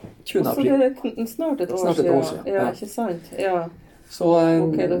 Så det er snart et år siden. Ja, ikke sant? Ja. Så,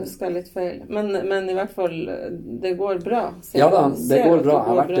 ok, da husker jeg litt feil. Men i hvert fall, det går bra. Ja da, det går bra.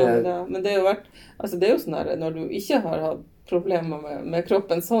 Men det er jo sånn her, når du ikke har hatt problemer med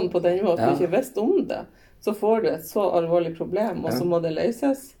kroppen sånn på den måten, du ikke visst om det, så får du et så alvorlig problem, og så må det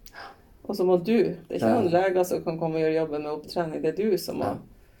løses. Og så må du, det er ikke noen leger som kan komme og gjøre jobben med opptrening, det er du som må.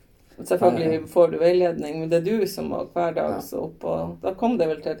 Selvfølgelig får du veiledning, men det er du som må hver dag så opp, og da kom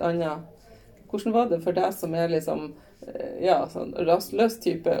det vel til et annet. Hvordan var det for deg som er liksom, sånn rastløs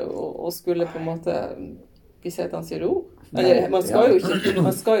type, og skulle på en måte bli sittende i ro? Eller, man skal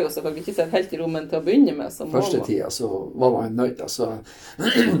jo selvfølgelig ikke sitte helt i ro, men til å begynne med, så må man. Første tida så var man nødt. Altså,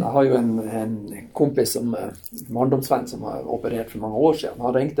 jeg har jo en kompis barndomsvenn som har operert for mange år siden.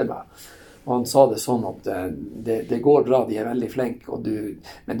 Han ringte meg, og han sa det sånn at det går bra, de er veldig flinke,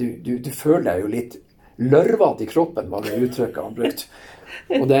 men du føler deg jo litt lørvat i kroppen, var det uttrykket han brukte.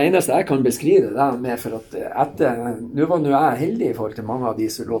 Og det eneste jeg kan beskrive det med, for at nå var jeg heldig i forhold til mange av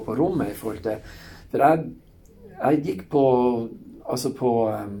de som lå på rommet, for jeg gikk på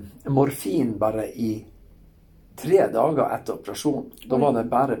morfin bare i 3 dager etter operasjon. Da var det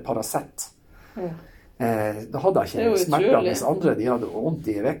bare Paracet. Ja. Da hadde jeg ikke smerter hvis andre, de hadde vondt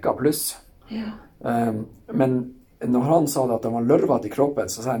i vekka pluss. Ja. Men når han sa det at det var lørvet i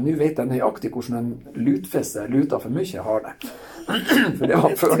kroppen, så sa jeg, nå vet jeg nøyaktig hvordan en lutfisk luta for mye har det. For det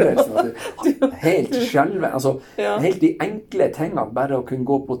var følelsen at du helt skjelve, helt de enkle tingene, bare å kunne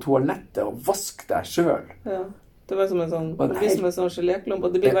gå på toalettet og vaske deg selv. Ja. Det var som en sånn, det blir som en sånn geléklump,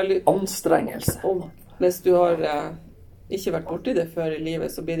 og det blir veldig anstrengelse. Og hvis du har ikke vært borti det før i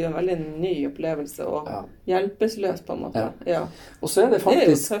livet, så blir det jo en veldig ny opplevelse og hjelpeløs på en måte. Ja. Og så er det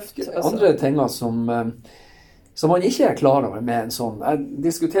faktisk tøft, andre ting som man ikke er klar over med en sånn. Jeg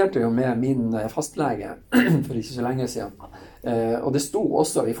diskuterte jo med min fastlege for ikke så lenge siden. Og det sto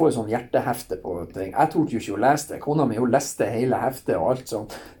også, vi får jo sånn hjertehefte på ting. Jeg torde jo ikke å lese det. Kona mi, hun leste hele heftet og alt sånn.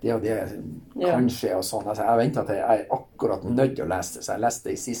 Det og det kanskje og sånn. Altså, jeg ventet til jeg er akkurat nødt til å lese det, så jeg leste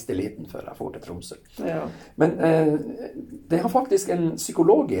det i siste liten før jeg får til Tromsø. Ja. Men det har faktisk en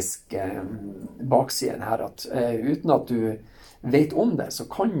psykologisk bakside her, at uten at du vet om det, så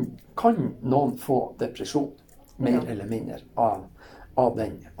kan noen få depresjon, mer eller mindre, av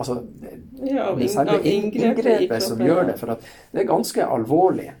den. Altså, selve inngrepet som gjør det, for at det er ganske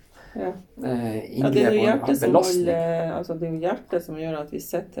alvorlig. Ja. Inngrep det er jo og belastning. det er jo hjertet som gjør at vi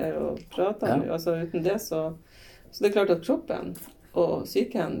sitter her og prater. Altså uten det så det er klart at kroppen og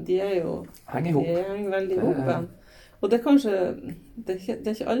psyken, de henger veldig ihop. Og det er kanskje, det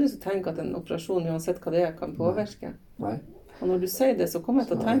er ikke alle som tenker at en operasjon, uansett hva det er, kan påvirke. Nei. Og når du sier det, så kommer jeg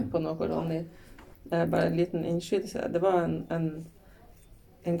til å tenke på noe, Ronny. Bare en liten innskytelse. Det var en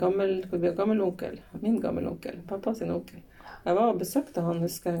gammel onkel, min gammel onkel, pappa sin onkel. Jeg var og besøkte han,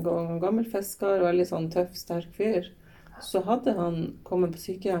 husker jeg en gang, en gammel fisker, veldig sånn tøff, sterk fyr. Så hadde han kommet på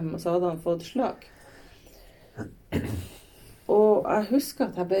sykehjem, og så hadde han fått slag. Og jeg husker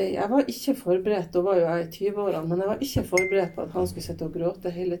at jeg var ikke forberedt, da var jo jeg i 20-årene, men jeg var ikke forberedt på at han skulle sitte og gråte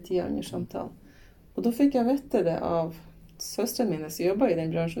hele tiden under samtalen. Og da fikk jeg vite det av søstrene mine som jobbet i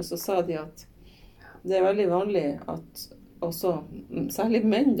den bransjen, så sa de at det er veldig vanlig at også, særlig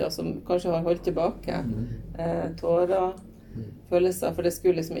menn da, som kanskje har holdt tilbake tårer, følelser, for det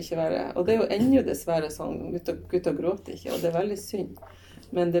skulle liksom ikke være. Og det er jo ennå dessverre sånn, gutter gråter ikke, og det er veldig synd.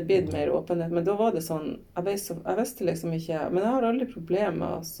 Men det blir mer åpenhet. Men da var det sånn, jeg visste liksom ikke, men jeg har aldri problemer med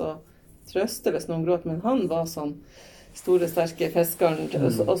å trøste hvis noen gråter, men han var sånn store, sterke fiskeren,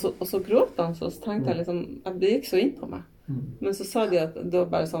 og så gråt han, så tenkte jeg liksom, det gikk så inn på meg. Men så sa de at det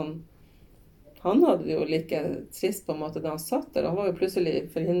var bare sånn, han hadde det jo like trist på en måte da han satt der. Han var jo plutselig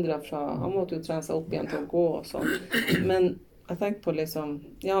forhindret han måtte jo trene seg opp igjen til å gå og sånn. Men jeg tenkte på liksom,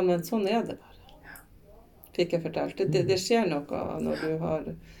 ja, men sånn er det bare. Fikk jeg fortalt. Det skjer noe når du har,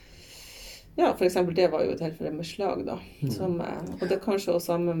 ja, for eksempel det var jo et tilfelle med slag da. Og det er kanskje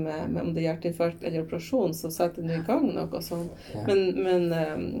også sammen med om det er hjerteinfarkt eller operasjon, så setter det i gang noe sånn. Men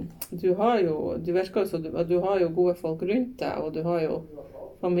du virker jo så, du har jo gode folk rundt deg, og du har jo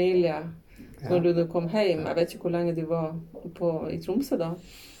familie. Når du kom hjem, jeg vet ikke hvor lenge du var i Tromsø da?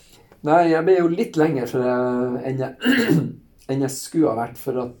 Nei, jeg ble jo litt lenger enn jeg skulle ha vært,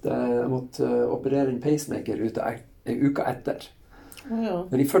 for at jeg måtte operere en pacemaker en uke etter.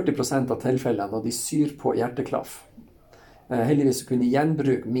 Det er i 40% av tilfellene, og de syr på hjerteklaff. Heldigvis kunne de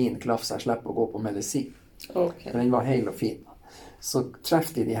gjenbruke min klaff, så jeg slipper å gå på medisin. Okay. Den var hel og fin. Så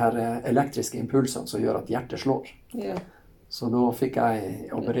treffer de her elektriske impulsene som gjør at hjertet slår. Ja. Så da fikk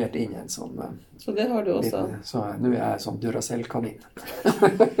jeg operert inn en sånn... Så det har du også? Så nå er jeg sånn Duracell-kanin. Du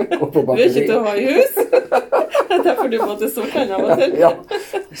er ikke til å ha i hus? Det er derfor du måtte sorte den av og til. Ja,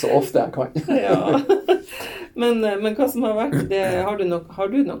 så ofte jeg kan. Ja. Men hva som har vært det, har du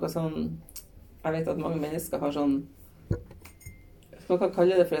noe sånn, jeg vet at mange mennesker har sånn, man kan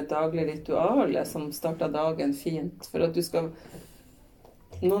kalle det for et daglig ritual som starter dagen fint, for at du skal...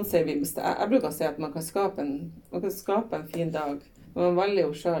 Noen sier jeg bruker å si at man kan skape en fin dag. Man velger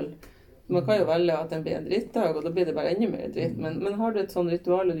jo selv. Man kan jo velge at den blir en drittdag, og da blir det bare enda mer dritt. Men har du et sånn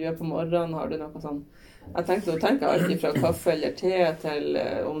ritual du gjør på morgenen? Har du noe sånn? Jeg tenker alltid fra kaffe eller te til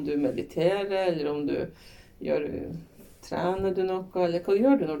om du mediterer, eller om du trener du noe, eller hva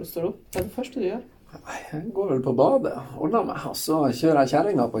gjør du når du står opp? Hva er det første du gjør? Jeg går vel på badet, ordner meg, og så kjører jeg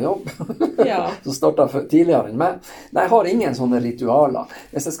kjerringa på jobb. Ja. Så starter jeg tidligere enn meg. Nei, jeg har ingen sånne ritualer.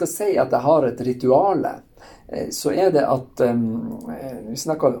 Hvis jeg skal si at jeg har et rituale, så er det at, vi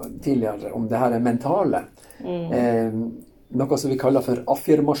snakket tidligere om det her mentale, noe som vi kaller for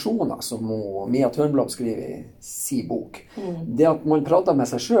affirmasjoner, som Mia Tørnblom skriver i sin bok. Det at man prater med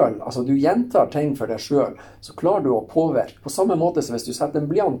seg selv, altså du gjentar ting for deg selv, så klarer du å påvirke. På samme måte som hvis du setter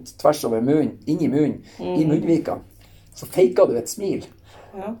en blyant tvers over munnen, inn i munnen, i munnvika, så faker du et smil.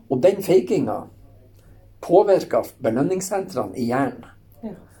 Ja. Og den fakinga påvirker belønningssentrene i hjernen.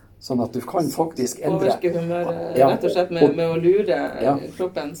 Ja. Sånn at du kan faktisk endre... Påvirke humøret, rett og slett med å lure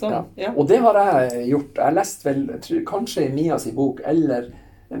kroppen. Sånn. Ja. Og det har jeg gjort. Jeg leste vel, kanskje i Mias bok, eller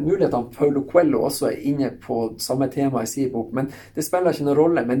mulighetene Paulo Coelho også er inne på samme tema i sin bok, men det spiller ikke noen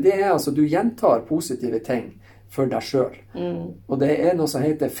rolle. Men det er altså, du gjentar positive ting for deg selv. Og det er noe som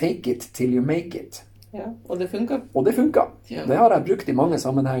heter fake it till you make it. Ja, og det funker. Og det funker. Ja. Det har jeg brukt i mange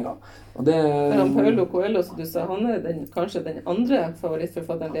sammenhenger. Og det, men Paulo Coelho, som du sa, han er kanskje den andre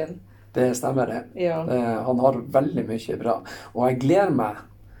favorittforfatteren din. Det stemmer det. Ja. Han har veldig mye bra. Og jeg gleder meg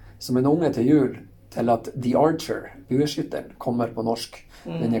som en unge til jul til at The Archer, bueskytteren, kommer på norsk.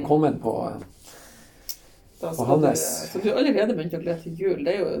 Den er kommet på Hannes. Så du har allerede begynt å glede til jul.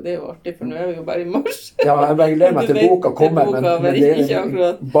 Det er jo artig, for nå er vi jo bare i mars. Ja, jeg bare gleder meg til boka kommer, men det er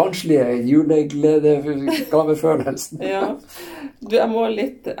den barnslige julegledegavefølelsen. Ja. Du, jeg må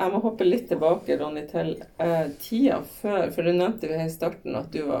hoppe litt tilbake, Ronny, til tida før, for du nevnte jo i starten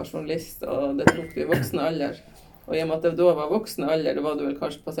at du var journalist, og det tok du i voksen alder. Og i og med at det da var voksen alder, da var du vel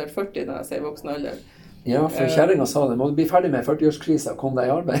kanskje passert 40 da jeg sier voksen alder. Ja, for kjerringa sa det, må du bli ferdig med 40-årskrisa, kom deg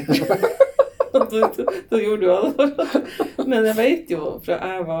i arbeid. Da gjorde du alvor. Men jeg vet jo, fra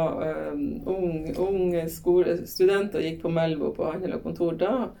jeg var ung student og gikk på Melbo på handel og kontor,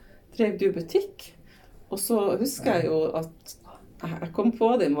 da drev du butikk. Og så husker jeg jo at jeg kom på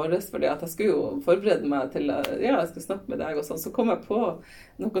det i morges, fordi at jeg skulle jo forberede meg til, ja, jeg skulle snakke med deg og sånn. Så kom jeg på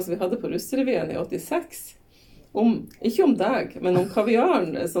noe som vi hadde på Russerevyen i 86. Ikke om deg, men om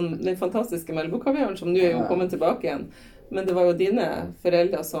kaviaren, sånn, den fantastiske Melbo-kaviaren som nå er jo kommet tilbake igjen. Men det var jo dine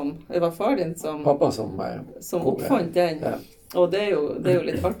foreldre det var far din som oppfant den. Ja. Og det er jo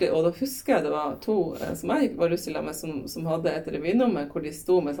litt artig. Og da husker jeg det var to som jeg var russerlag med, som hadde et revynummer hvor de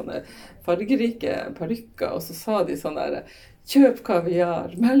sto med sånne fargerike parykker, og så sa de sånn der: kjøp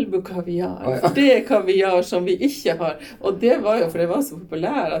kaviar, Melbo-kaviar, for det er kaviar som vi ikke har. Og det var jo, for det var så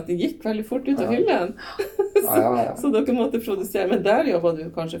populær, at det gikk veldig fort ut av hyllen. Så dere måtte produsere. Men der jobbet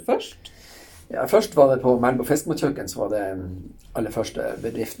du kanskje først? Ja, først var det på Melbo Fiskemottkjøkken, så var det aller første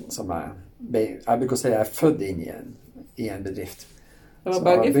bedriften som jeg bruker å si jeg er født inn i en bedrift. Det var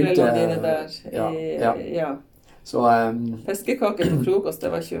begge foreldrene dine der? Ja. Så, fiskekaker til frokost, det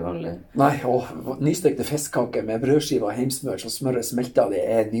var ikke uvanlig? Nei, og nystekte fiskekaker med brødskiver og heimsmør, så smøret smelter, det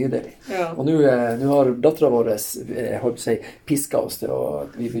er nydelig. Ja. Og nå har datteren vår pisket oss til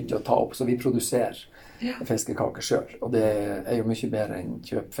at vi begynte å ta opp, så vi produserer fiskekaker selv. Og det er jo mye bedre enn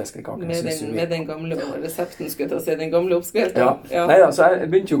kjøp fiskekaker. Med den gamle resepten, skulle jeg si, den gamle oppskriften. Ja. Nei, altså, jeg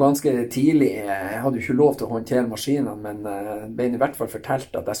begynte jo ganske tidlig. Jeg hadde jo ikke lov til å håndtere maskinene, men jeg ble i hvert fall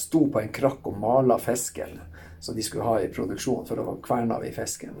fortalt at jeg sto på en krakk og malet fisken, så de skulle ha i produksjon, for da kverna vi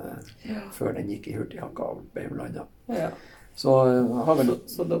fisken før den gikk i hurtighakka og ble landet. Ja. Så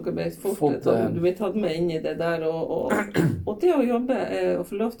dere ble fort, du ble tatt med inn i det der, og det å jobbe, og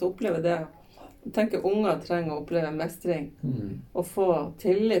få lov til å oppleve det. Jeg tenker unger trenger å oppleve mestring, og få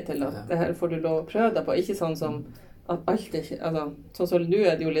tillit til at det her får du lov å prøve deg på. Ikke sånn som at alt ikke, altså, sånn som nå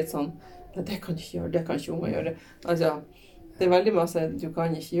er det jo litt sånn, det kan du ikke gjøre, det kan ikke unger gjøre. Altså, det er veldig masse du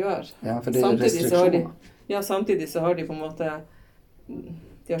kan ikke gjøre. Ja, for det er restriksjoner. Samtidig så har de på en måte,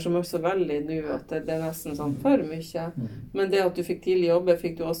 de har så mye så veldig nå at det er nesten sånn for mye. Men det at du fikk tidlig jobbe,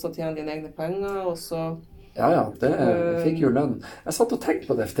 fikk du også tjene dine egne penger, og så... Ja, det fikk jo lønn. Jeg satt og tenkte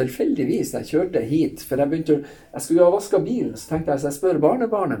på det tilfeldigvis. Jeg kjørte hit, for jeg skulle jo ha vasket bilen, så tenkte jeg spør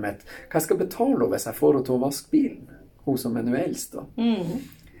barnebarnet mitt hva jeg skal betale hvis jeg får henne til å vaske bilen. Hun som er nå eldst da.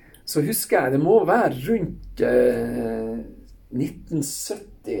 Så husker jeg, det må være rundt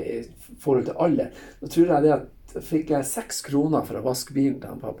 1970 i forhold til alder. Da tror jeg det at fikk jeg 6 kroner for å vaske bilen til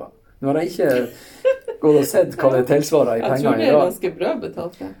han pappa. Nå har jeg ikke gått og sett hva det tilsvarer i penger i dag. Jeg tror det er ganske bra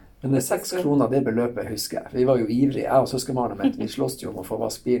betalt, ja. Men det er 6 kroner, det beløpet husker jeg. Vi var jo ivrige, jeg og søskenbarnet mitt, vi slåss jo om å få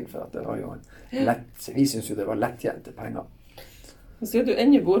vaske bilen, for at det var jo vi synes jo det var lettjente penger. Siden du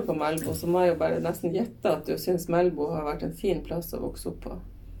ennå bor på Melbo, så må jeg jo bare nesten gjette at du synes Melbo har vært en fin plass å vokse opp på,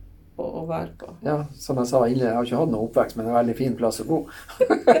 og være på. Ja, som jeg sa inne, jeg har ikke hatt noen oppvekst, men det er en veldig fin plass å bo. Jeg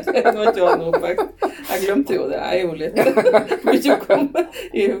har ikke hatt noen oppvekst. Jeg glemte jo det, jeg er jo litt mye å komme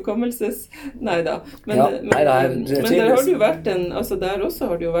i hukommelses... Neida. Men der har du vært altså der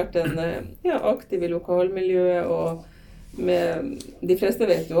også har du jo vært aktiv i lokalmiljøet, og de fleste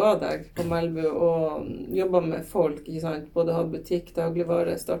vet jo av deg på Melbo, og jobber med folk, ikke sant? Både hatt butikk,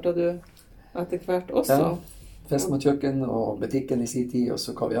 dagligvare, startet du etter hvert også. Ja. Fiskemottkjøkken og butikken i sin tid, og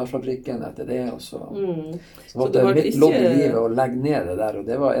så kaviarfabrikken etter det, og så var det mitt lodd i livet å legge ned det der, og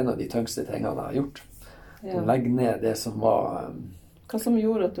det var en av de tyngste tingene jeg har gjort. Å legge ned det som var... Hva som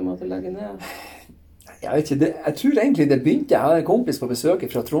gjorde at du måtte legge ned? Jeg vet ikke, jeg tror egentlig det begynte. Jeg hadde en kompis på besøk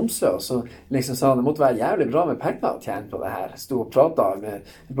fra Tromsø, og så liksom sa han det måtte være jævlig bra med penger å tjene på det her. Stod og pratet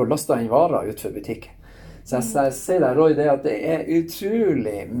med lastet inn varer utenfor butikken. Så jeg sier deg, Roy, det at det er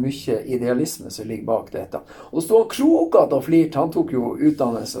utrolig mye idealisme som ligger bak dette. Og det stod han kroket og flirt. Han tok jo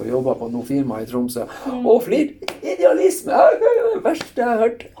utdannelse og jobbet på noen firma i Tromsø. Og flirt, idealisme, det er det verste jeg har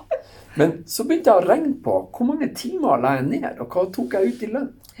hørt. Men så begynte jeg å regne på hvor mange timer la jeg ned, og hva tok jeg ut i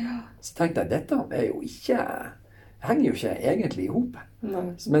lønn. Så tenkte jeg, dette er jo ikke... henger jo ikke egentlig i hop.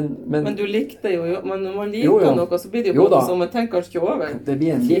 Men du likte jo, men når man liker noe, så blir det jo både som man tenker ikke over. Det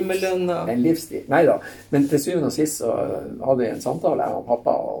blir en livsstil. Neida, men til syvende og sist så hadde vi en samtale her med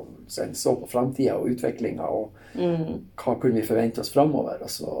pappa, og så på fremtiden og utviklingen, og hva kunne vi forvente oss fremover, og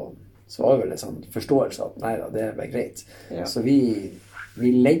så var det vel en sånn forståelse at neida, det var greit. Så vi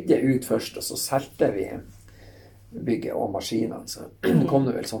ledde ut først, og så selte vi bygget og maskinene, så kom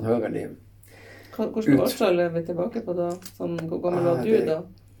det vel sånn høvelig Hvordan årstall er vi tilbake på da? Sånn, hvor gammel var du da?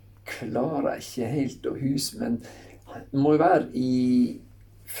 Klarer jeg ikke helt å huske, men det må jo være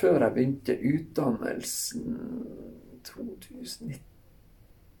før jeg begynte utdannelsen 2019.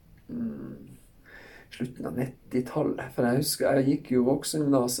 slutten av 90-tallet. For jeg husker, jeg gikk jo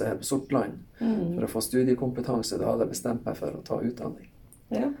voksengymnaset her på Sortland for å få studiekompetanse. Da hadde jeg bestemt meg for å ta utdanning.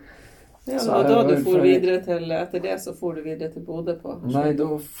 Ja, det var da du for videre til, etter det så for du videre til Bodø på? Nei, da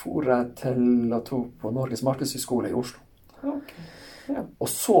for jeg til å ta på Norges markedshøgskole i Oslo. Okay. Ja. Og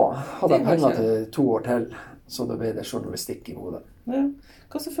så hadde jeg penger til 2 år til, så da ble det journalistikk i Bodø. Ja.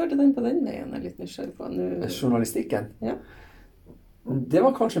 Hva så førte den på den veien? Jeg er litt nysgjerrig på. Journalistikken? Ja. Det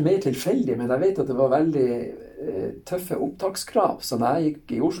var kanskje mer tilfeldig, men jeg vet at det var veldig tøffe opptakskrav. Så når jeg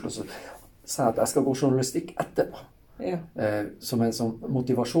gikk i Oslo, så sa jeg at jeg skal gå journalistikk etterpå. Ja. Som en sånn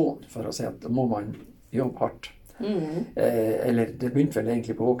motivasjon for å si at da må man jobbe hardt. Eller det begynte vel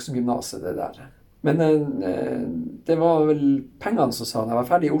egentlig på voksengymnaset, det der. Men det var vel pengene som sa, når jeg var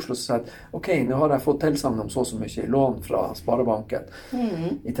ferdig i Oslo, så sa jeg at ok, nå har jeg fått tilsagn om så mye lån fra Sparebanken,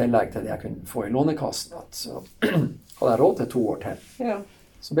 i tillegg til det jeg kunne få i lånekassen, at så hadde jeg råd til 2 år til. Ja.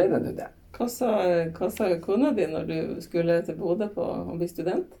 Så ble det nå det. Hva sa kona di når du skulle til Bodø på å bli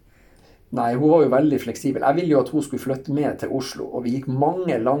student? Nei, hun var jo veldig fleksibel. Jeg ville jo at hun skulle flytte med til Oslo, og vi gikk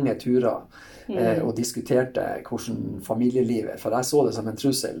mange lange turer og diskuterte hvordan familielivet, for jeg så det som en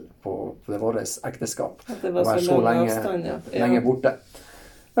trussel på det våres ekteskap. At det var så lang avstand, ja. Lenge borte.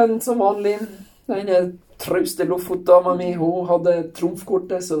 Men som vanlig, denne trauste Lofotdama mi, hun hadde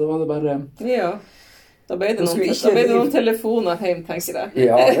trumfkortet, så det var det bare... Ja. Da ble det noen telefoner hjem, tenker jeg.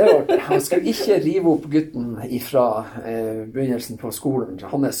 Ja, det var det. Han skulle ikke rive opp gutten fra begynnelsen på skolen,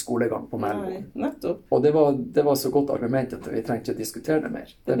 hans skolegang på Melbo. Nei, nettopp. Og det var så godt argument at vi trengte ikke å diskutere det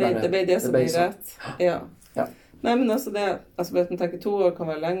mer. Det ble det som ble rett. Ja. Nei, men altså hvis man tenker 2 år kan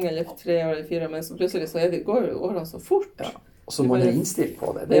være lenge, eller 3 år eller 4 år, men så plutselig så går jo årene så fort. Ja, og så man er innstilt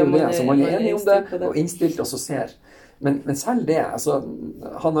på det. Det er jo det, så man er enig om det, og innstilt, og så ser. Men selv det, altså,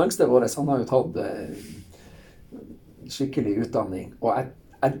 han yngste våre, han har jo tatt skikkelig utdanning, og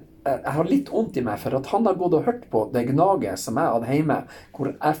jeg har litt ondt i meg for at han har gått og hørt på det gnaget som jeg hadde hjemme, hvor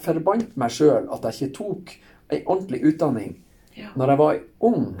jeg forbandt meg selv at jeg ikke tok en ordentlig utdanning når jeg var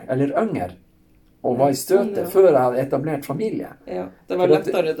ung eller yngre, og var i støtet før jeg hadde etablert familie. Ja, det var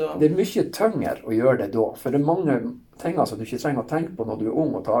lettere da. Det er mye tyngre å gjøre det da, for det er mange ting som du ikke trenger å tenke på når du er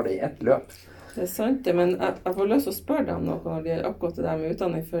ung og tar det i ett løp. Det er sant, men jeg får lyst til å spørre deg om noe når det gjelder akkurat det der med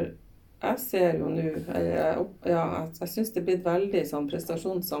utdanning, for jeg ser jo nå, jeg synes det er blitt veldig sånn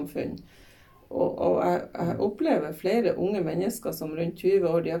prestasjonssamfunn, og jeg opplever flere unge mennesker som rundt 20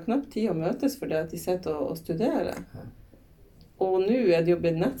 år, de har knapt tid å møtes fordi at de sitter og studerer. Og nå er det jo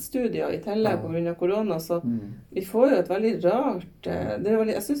blitt nettstudier i tillegg på grunn av korona, så vi får jo et veldig rart,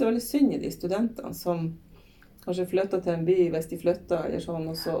 jeg synes det er veldig synd i de studentene som kanskje flytter til en by hvis de flytter eller sånn,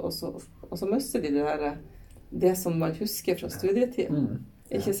 og så mister de det som man husker fra studietid.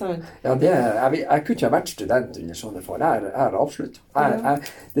 Ikke sant? Ja, jeg kunne ikke ha vært student under sånne forhold. Jeg er avslutt.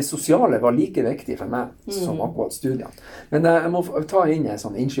 Det sosiale var like viktig for meg som akkurat studiene. Men jeg må ta inn en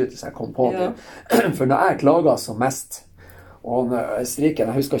sånn innskytelse jeg kom på det. For når jeg klaget som mest, og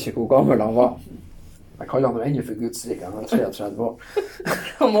Striken, jeg husker ikke hvor gammel han var. Jeg kaller han jo ennå for Guds Striken, han er 33 år.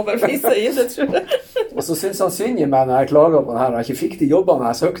 Han må bare fise i det, tror jeg. Og så synes han synd i meg når jeg klaget på det her, og jeg ikke fikk de jobbene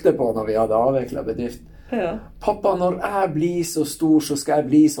jeg søkte på når vi hadde avviklet bedriften. Ja. Pappa, når jeg blir så stor, så skal jeg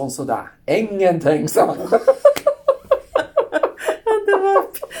bli sånn som deg. Ingenting, sa han.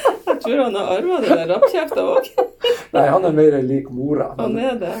 Jeg tror han har arvet det der rappkjeftet også. Nei, han er mer lik mora. Han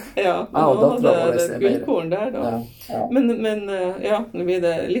er det, ja. Han hadde gullkorn der da. Ja. Men nå blir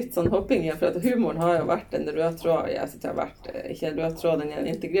det litt sånn hopping igjen, for at humoren har jo vært en rød tråd, ikke en rød tråd, den er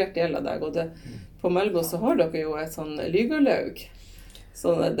en integrert del av deg, og på Melbo så har dere jo et sånn lygerlaug.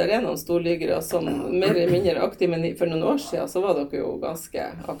 Så det er noen storlygere som mer eller mindre aktive, men for noen år siden så var dere jo ganske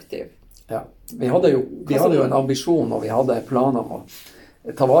aktive. Ja, vi hadde jo en ambisjon, og vi hadde planer om å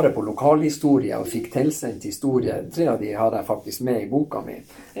ta vare på lokalhistorie, og fikk tilsendt historie. 3 av de har jeg faktisk med i boka mi,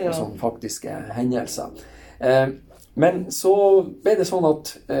 som faktiske hendelser. Men så ble det sånn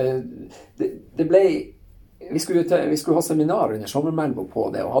at det ble... Vi skulle ha seminar under Sommermelbo på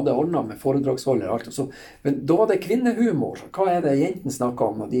det, og hadde ordnet med foredragsholder og alt. Og så. Men da var det kvinnehumor. Hva er det jentene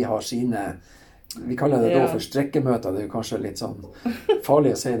snakker om når de har sine... Vi kaller det da for strekkemøter. Det er jo kanskje litt sånn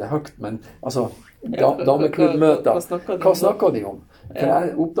farlig å si det høyt, men altså, dameklubbmøter. Hva snakker de om? For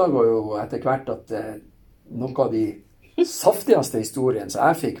jeg oppdaget jo etter hvert at noe av de saftigste historien som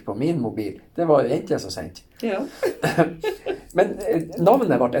jeg fikk på min mobil, det var jo jenter som sendte. Ja. Men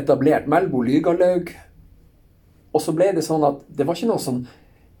navnet ble etablert, Melbo Lygerlaug. Og så ble det sånn at det var ikke noe sånn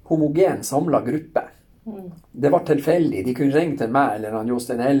homogen samlet gruppe. Det var tilfeldig. De kunne ringe til meg, eller han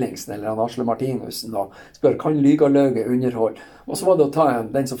Jostein Ellingsen, eller han Asle Martinussen, og spørre, kan Lygalauget underholde? Og så var det å ta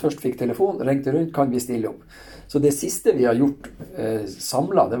den som først fikk telefon, ringte rundt, kan vi stille opp? Så det siste vi har gjort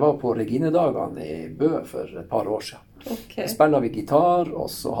samlet, det var på Reginedagene i Bø for et par år siden. Okay. Så spiller vi gitar, og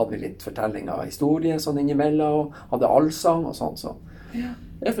så hadde vi litt fortellinger av historie sånn innimellom, og hadde allsang og sånn. Så. Ja,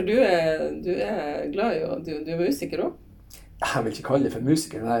 for du er glad i, og du er musiker også? Jeg vil ikke kalle det for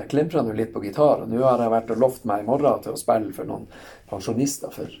musiker, men jeg klemper nå litt på gitar, og nå har jeg vært og lovt meg i morgen til å spille for noen pensjonister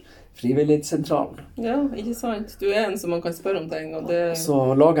for Frivillighetssentralen. Ja, ikke sant. Du er en som man kan spørre om ting, og det... Så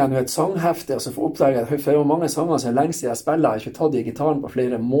lager jeg nå et sanghefte, og så får oppdage at for mange sanger som lenge siden jeg spiller, jeg har ikke tatt i gitaren på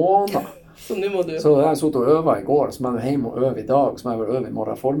flere måneder. Så nå må du... Så jeg har suttet og øvet i går, så må jeg hjemme og øve i dag, så må jeg øve i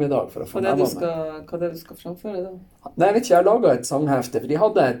morgen formiddag for å få nærmere meg. Hva er det du skal framføre da? Nei, jeg vet ikke, jeg har laget et sanghefte, for de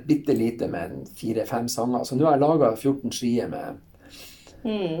hadde et bittelite med 4-5 sanger, så nå har jeg laget 14 skier med...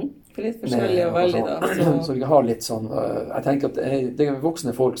 For litt forskjellig og veldig da. Så vi har litt sånn, jeg tenker at det er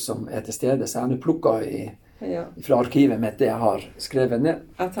voksne folk som er til stede, så jeg har nå plukket fra arkivet mitt det jeg har skrevet ned.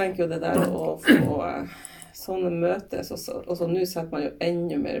 Jeg tenker jo det der å få sånne møtes, og så nå setter man jo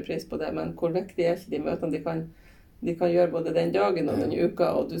enda mer pris på det, men hvor viktig er ikke de møtene? De kan gjøre både den dagen og den uka,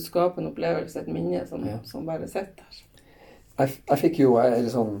 og du skaper en opplevelse, et minne som bare sitter der. Jeg fikk jo,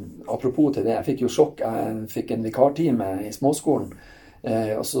 apropos til det, jeg fikk jo sjokk. Jeg fikk en vikartime i småskolen,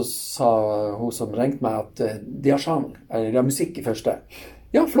 og så sa hun som ringte meg at de har musikk i første.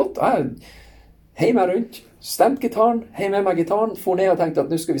 Ja, flott. Jeg hei meg rundt, stemte gitaren, hei med meg gitaren, for ned og tenkte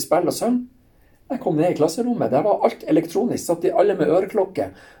at nå skal vi spille og synge. Jeg kom ned i klasserommet, der var alt elektronisk, satt de alle med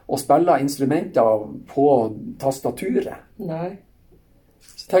øreklokke og spillet instrumenter på tastaturet. Nei.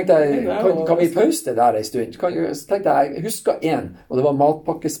 Så tenkte jeg, kan vi pause det der en stund? Så tenkte jeg husker en, og det var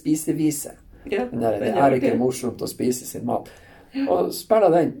matpakkespisevise. Ja, det er ikke morsomt å spise sin mat. Og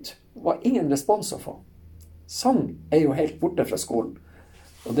spillet den, var ingen respons å få. Sang er jo helt borte fra skolen.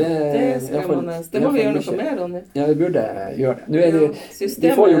 Og det må vi gjøre noe mer, Ronny. Ja, vi burde gjøre det. Nå er de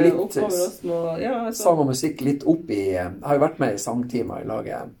får jo litt sang og musikk litt opp i... Jeg har jo vært med i sangtimer i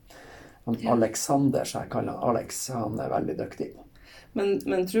laget. Alexander, så jeg kaller Alex, han er veldig dyktig.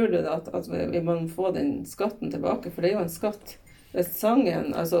 Men tror du da at vi må få den skatten tilbake? For det er jo en skatt. Hvis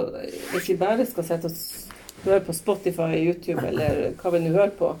sangen, altså, hvis vi bare skal sette oss høre på Spotify, YouTube, eller hva vi nå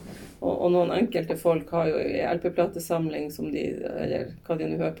hører på, og noen enkelte folk har jo LP-platesamling eller hva de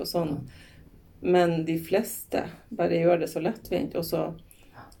nå hører på sånn. Men de fleste bare gjør det så lettvint. For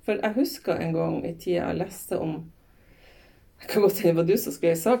jeg husker en gang i tida jeg leste om, jeg kan godt si det var du som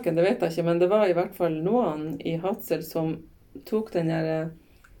skrev saken, det vet jeg ikke, men det var i hvert fall noen i Hadsel som tok den der,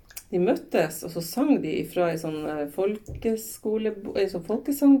 de møttes, og så sang de ifra en sånn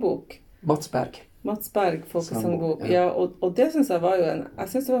folkesangbok. Mats Berg, folkesangbok. Ja, og det synes jeg var jo jeg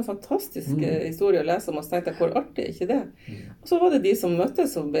synes det var en fantastisk historie å lese om, og så tenkte jeg, hvor artig er ikke det? Og så var det de som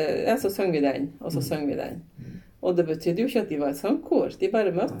møttes, og så sang vi den, og så sang vi den. Og det betydde jo ikke at de var et sangkor. De bare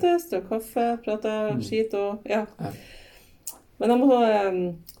møttes, drakk kaffe, pratet skit og, ja. Men nå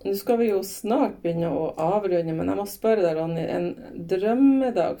skal vi jo snart begynne å avrunde, men jeg må spørre deg, Ronny, en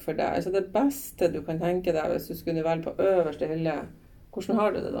drømmedag for deg, altså det beste du kan tenke deg hvis du skulle velge på øverste hylle, hvordan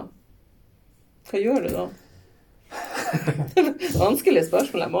har du det da? Hva gjør du da? Vanskelig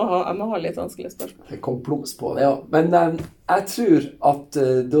spørsmål. Jeg må ha litt vanskelig spørsmål. Det kom plums på det, ja. Men jeg tror at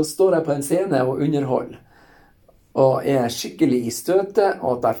da står jeg på en scene og underholder, og er skikkelig i støtet,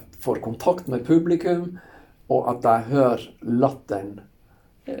 og at jeg får kontakt med publikum, og at jeg hører latteren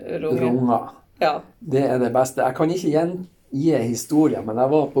runga. Ja. Det er det beste. Jeg kan ikke gjengi historier, men jeg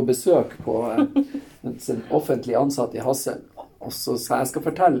var på besøk på en offentlig ansatt i Hadsel, og så sa jeg skal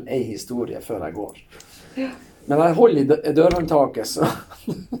fortelle en historie før jeg går. Ja. Men jeg holder i dørhåndtaket, så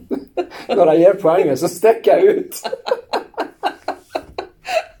når jeg gir poenget, så stikker jeg ut.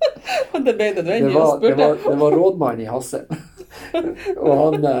 Det ble nødvendig å spørre. Det var rådmann i Hadsel. Og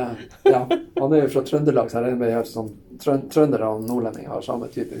han er jo fra Trøndelag, så jeg regner med at sånn, trøndere og nordlendinger har samme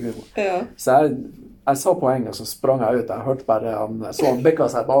type humor. Ja. Så jeg sa poenget, og så sprang jeg ut. Jeg hørte bare han bekka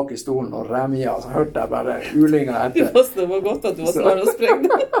seg bak i stolen og remja, og så hørte jeg bare ulinga etter. Det var godt at du var snar og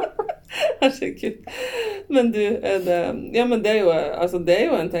sprengte. Herregud. Men du, men det er jo, altså det er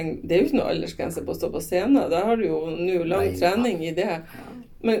jo en ting, det er jo ikke noe aldersgrense på å stå på scenen. Da har du jo nå lang trening i det.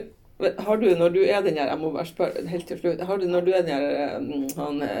 Men har du, når du er den her, jeg må bare spørre helt til slutt, har du, når du er den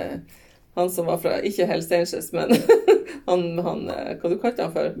her, han som var fra, ikke Hells Angels, men han hva du kalte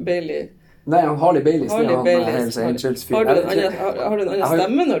han for? Bailey? Nei, han Harley Bailey, Harley han Bailey. Hells Angels-fyr. Har du en annen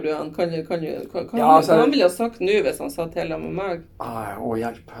stemme når du han? Han ville ha sagt nå hvis han satt hele med meg.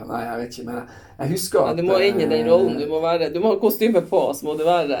 Hjelp. Nei, jeg vet ikke, men jeg husker at... Du må inn i den rollen, du må ha kostyme på, så må du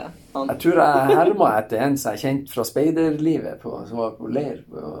være han. Jeg tror jeg hermer etter en som er kjent fra speiderlivet, som var på leir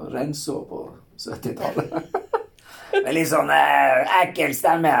på Renso på 70-tallet. Med litt sånn ekkel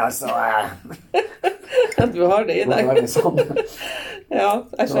stemme, altså. At du har det i deg. Sånn. Ja,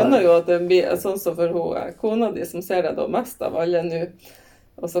 jeg skjønner jo at det blir sånn som for kona di som ser deg da mest av alle nå,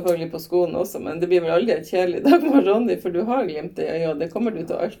 og selvfølgelig på skolen også, men det blir vel aldri en kjedelig dag med Ronny, for du har glimt i øyet, og det kommer du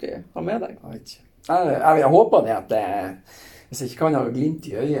til å alltid ha med deg. Jeg håper det at hvis jeg ikke kan ha glimt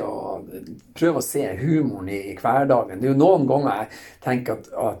i øyet og prøve å se humoren i hverdagen. Det er jo noen ganger jeg tenker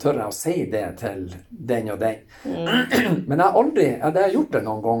at tør jeg å si det til den og den. Men jeg har aldri, det har jeg gjort det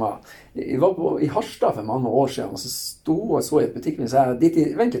noen ganger. Jeg var i Harstad for mange år siden, og så sto og så i et butikk, og sa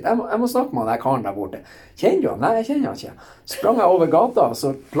vent litt, jeg må snakke med den karen der borte. Kjenner du han? Nei, jeg kjenner han ikke. Sprang jeg over gata, og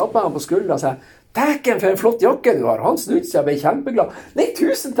så klappet han på skulderen og sa, «Dæken, for en flott jakke du har!» Han snudde seg og ble kjempeglad. «Nei,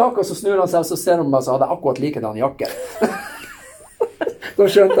 tusen takk!» Og så snur han seg, og så ser han meg, så hadde jeg akkurat likedan jakke. Da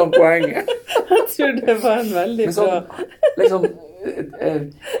skjønte han poenget. Jeg tror det var en veldig bra... Liksom,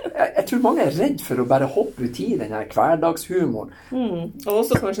 jeg tror mange er redd for å bare hoppe ut i denne hverdagshumoren. Og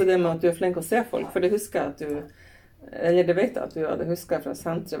også kanskje det med at du er flink å se folk, for det husker jeg at du... Eller det vet jeg at du hadde husket fra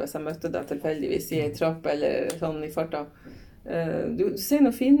sentret hvis jeg møtte deg tilfeldigvis i en trapp eller sånn i farta. Du sier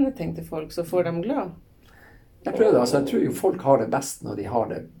noen fine ting til folk, så får dem glad. Jeg prøver det, altså. Jeg tror jo folk har det best når de har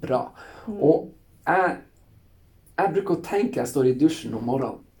det bra. Og jeg bruker å tenke, jeg står i dusjen om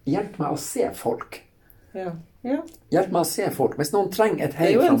morgenen, hjelp meg å se folk. Ja. Hjelp meg å se folk. Hvis noen trenger et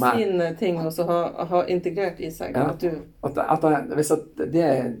hei fra meg... Det er jo en fin ting også å ha integrert i seg. Ja, hvis det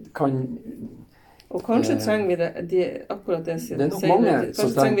kan... Og kanskje trenger vi det, akkurat det er nok mange kanskje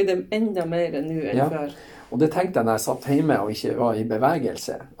trenger vi det enda mer nå enn før. Og det tenkte jeg når jeg satt hjemme og ikke var i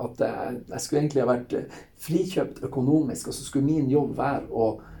bevegelse, at jeg skulle egentlig ha vært frikjøpt økonomisk, og så skulle min jobb være å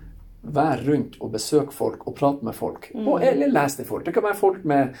være rundt og besøke folk og prate med folk. Eller lese til folk. Det kan være folk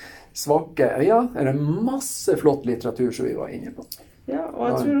med svake øyne, eller masse flott litteratur som vi var inne på. Ja, og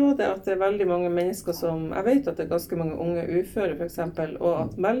jeg tror også at det er veldig mange mennesker som, jeg vet at det er ganske mange unge uføre for eksempel, og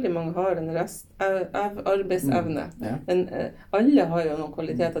at veldig mange har en rest av arbeidsevne. Men alle har jo noen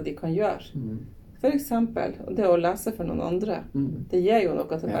kvaliteter de kan gjøre. For eksempel, det å lese for noen andre, det gir jo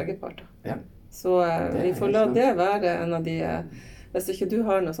noe til begge parter. Så vi får la det være en av de, hvis ikke du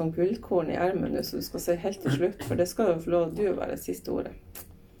har noe sånn gullkorn i ermen, så du skal si helt til slutt, for det skal jo få lov du være siste ordet.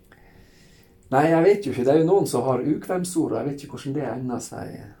 Nei, jeg vet jo ikke. Det er jo noen som har ukvemsord, og jeg vet ikke hvordan det egner seg.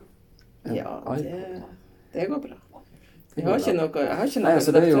 Ja, det går bra. Jeg har ikke noe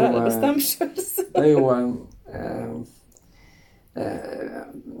til å bestemme selv. Det er jo...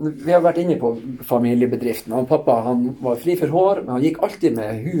 vi har vært inne på familiebedriften. Pappa han var fri for hår, men han gikk alltid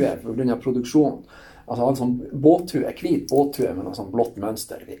med hue på grunn av produksjonen. Altså han sånn båthue, hvit båthue med noe sånn blått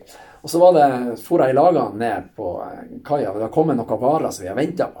mønster. Og så for jeg i lagene ned på kaia, og det kom noen varer som vi har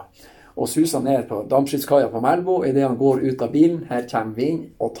ventet på. Og suset ned på dampskytskaia på Melbo, i det han går ut av bilen, her kommer vi inn,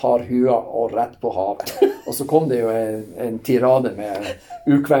 og tar hua og rett på havet. Og så kom det jo en tirade med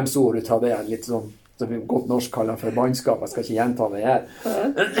ukvemsord ut av det, litt sånn, som vi godt norsk kaller for bannskap, jeg skal ikke gjenta det her.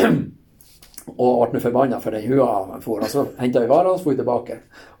 Og ble forbannet for den hua han for, og så hentet vi varer, og så får vi tilbake.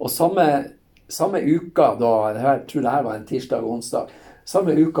 Og samme uka, jeg tror det her var en tirsdag og onsdag,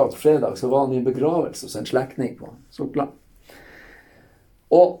 samme uka på fredag, så var han i en begravelse hos en slektning på Sortland.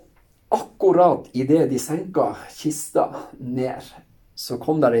 Og akkurat i det de senket kista ned, så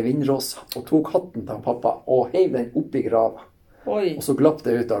kom der en vindrosse og tok hatten til pappa og heiv den opp i grava. Oi. Og så glapp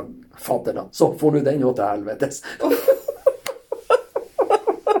det ut av fatteren. Så får du den jo til helvetes.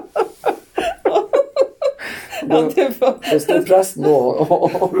 Da stod presten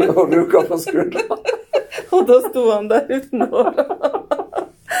og ruka på skulderen. Og da stod han der uten hår.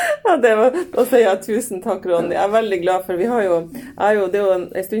 Ja, da sier jeg tusen takk, Ronny. Jeg er veldig glad for det er jo en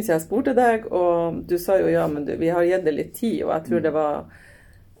stund siden jeg spurte deg, og du sa jo ja, men vi har gitt det litt tid, og jeg tror det var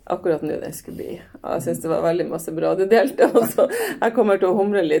akkurat nå det skulle bli. Jeg synes det var veldig masse bra du delte, og så jeg kommer til å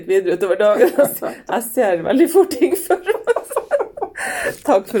humre litt videre utover dagen. Jeg ser veldig fort ting for meg.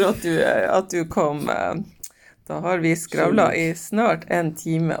 Takk for at du kom. Da har vi skravlet i snart en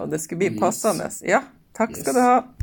time, og det skulle bli passende. Ja, takk skal du ha.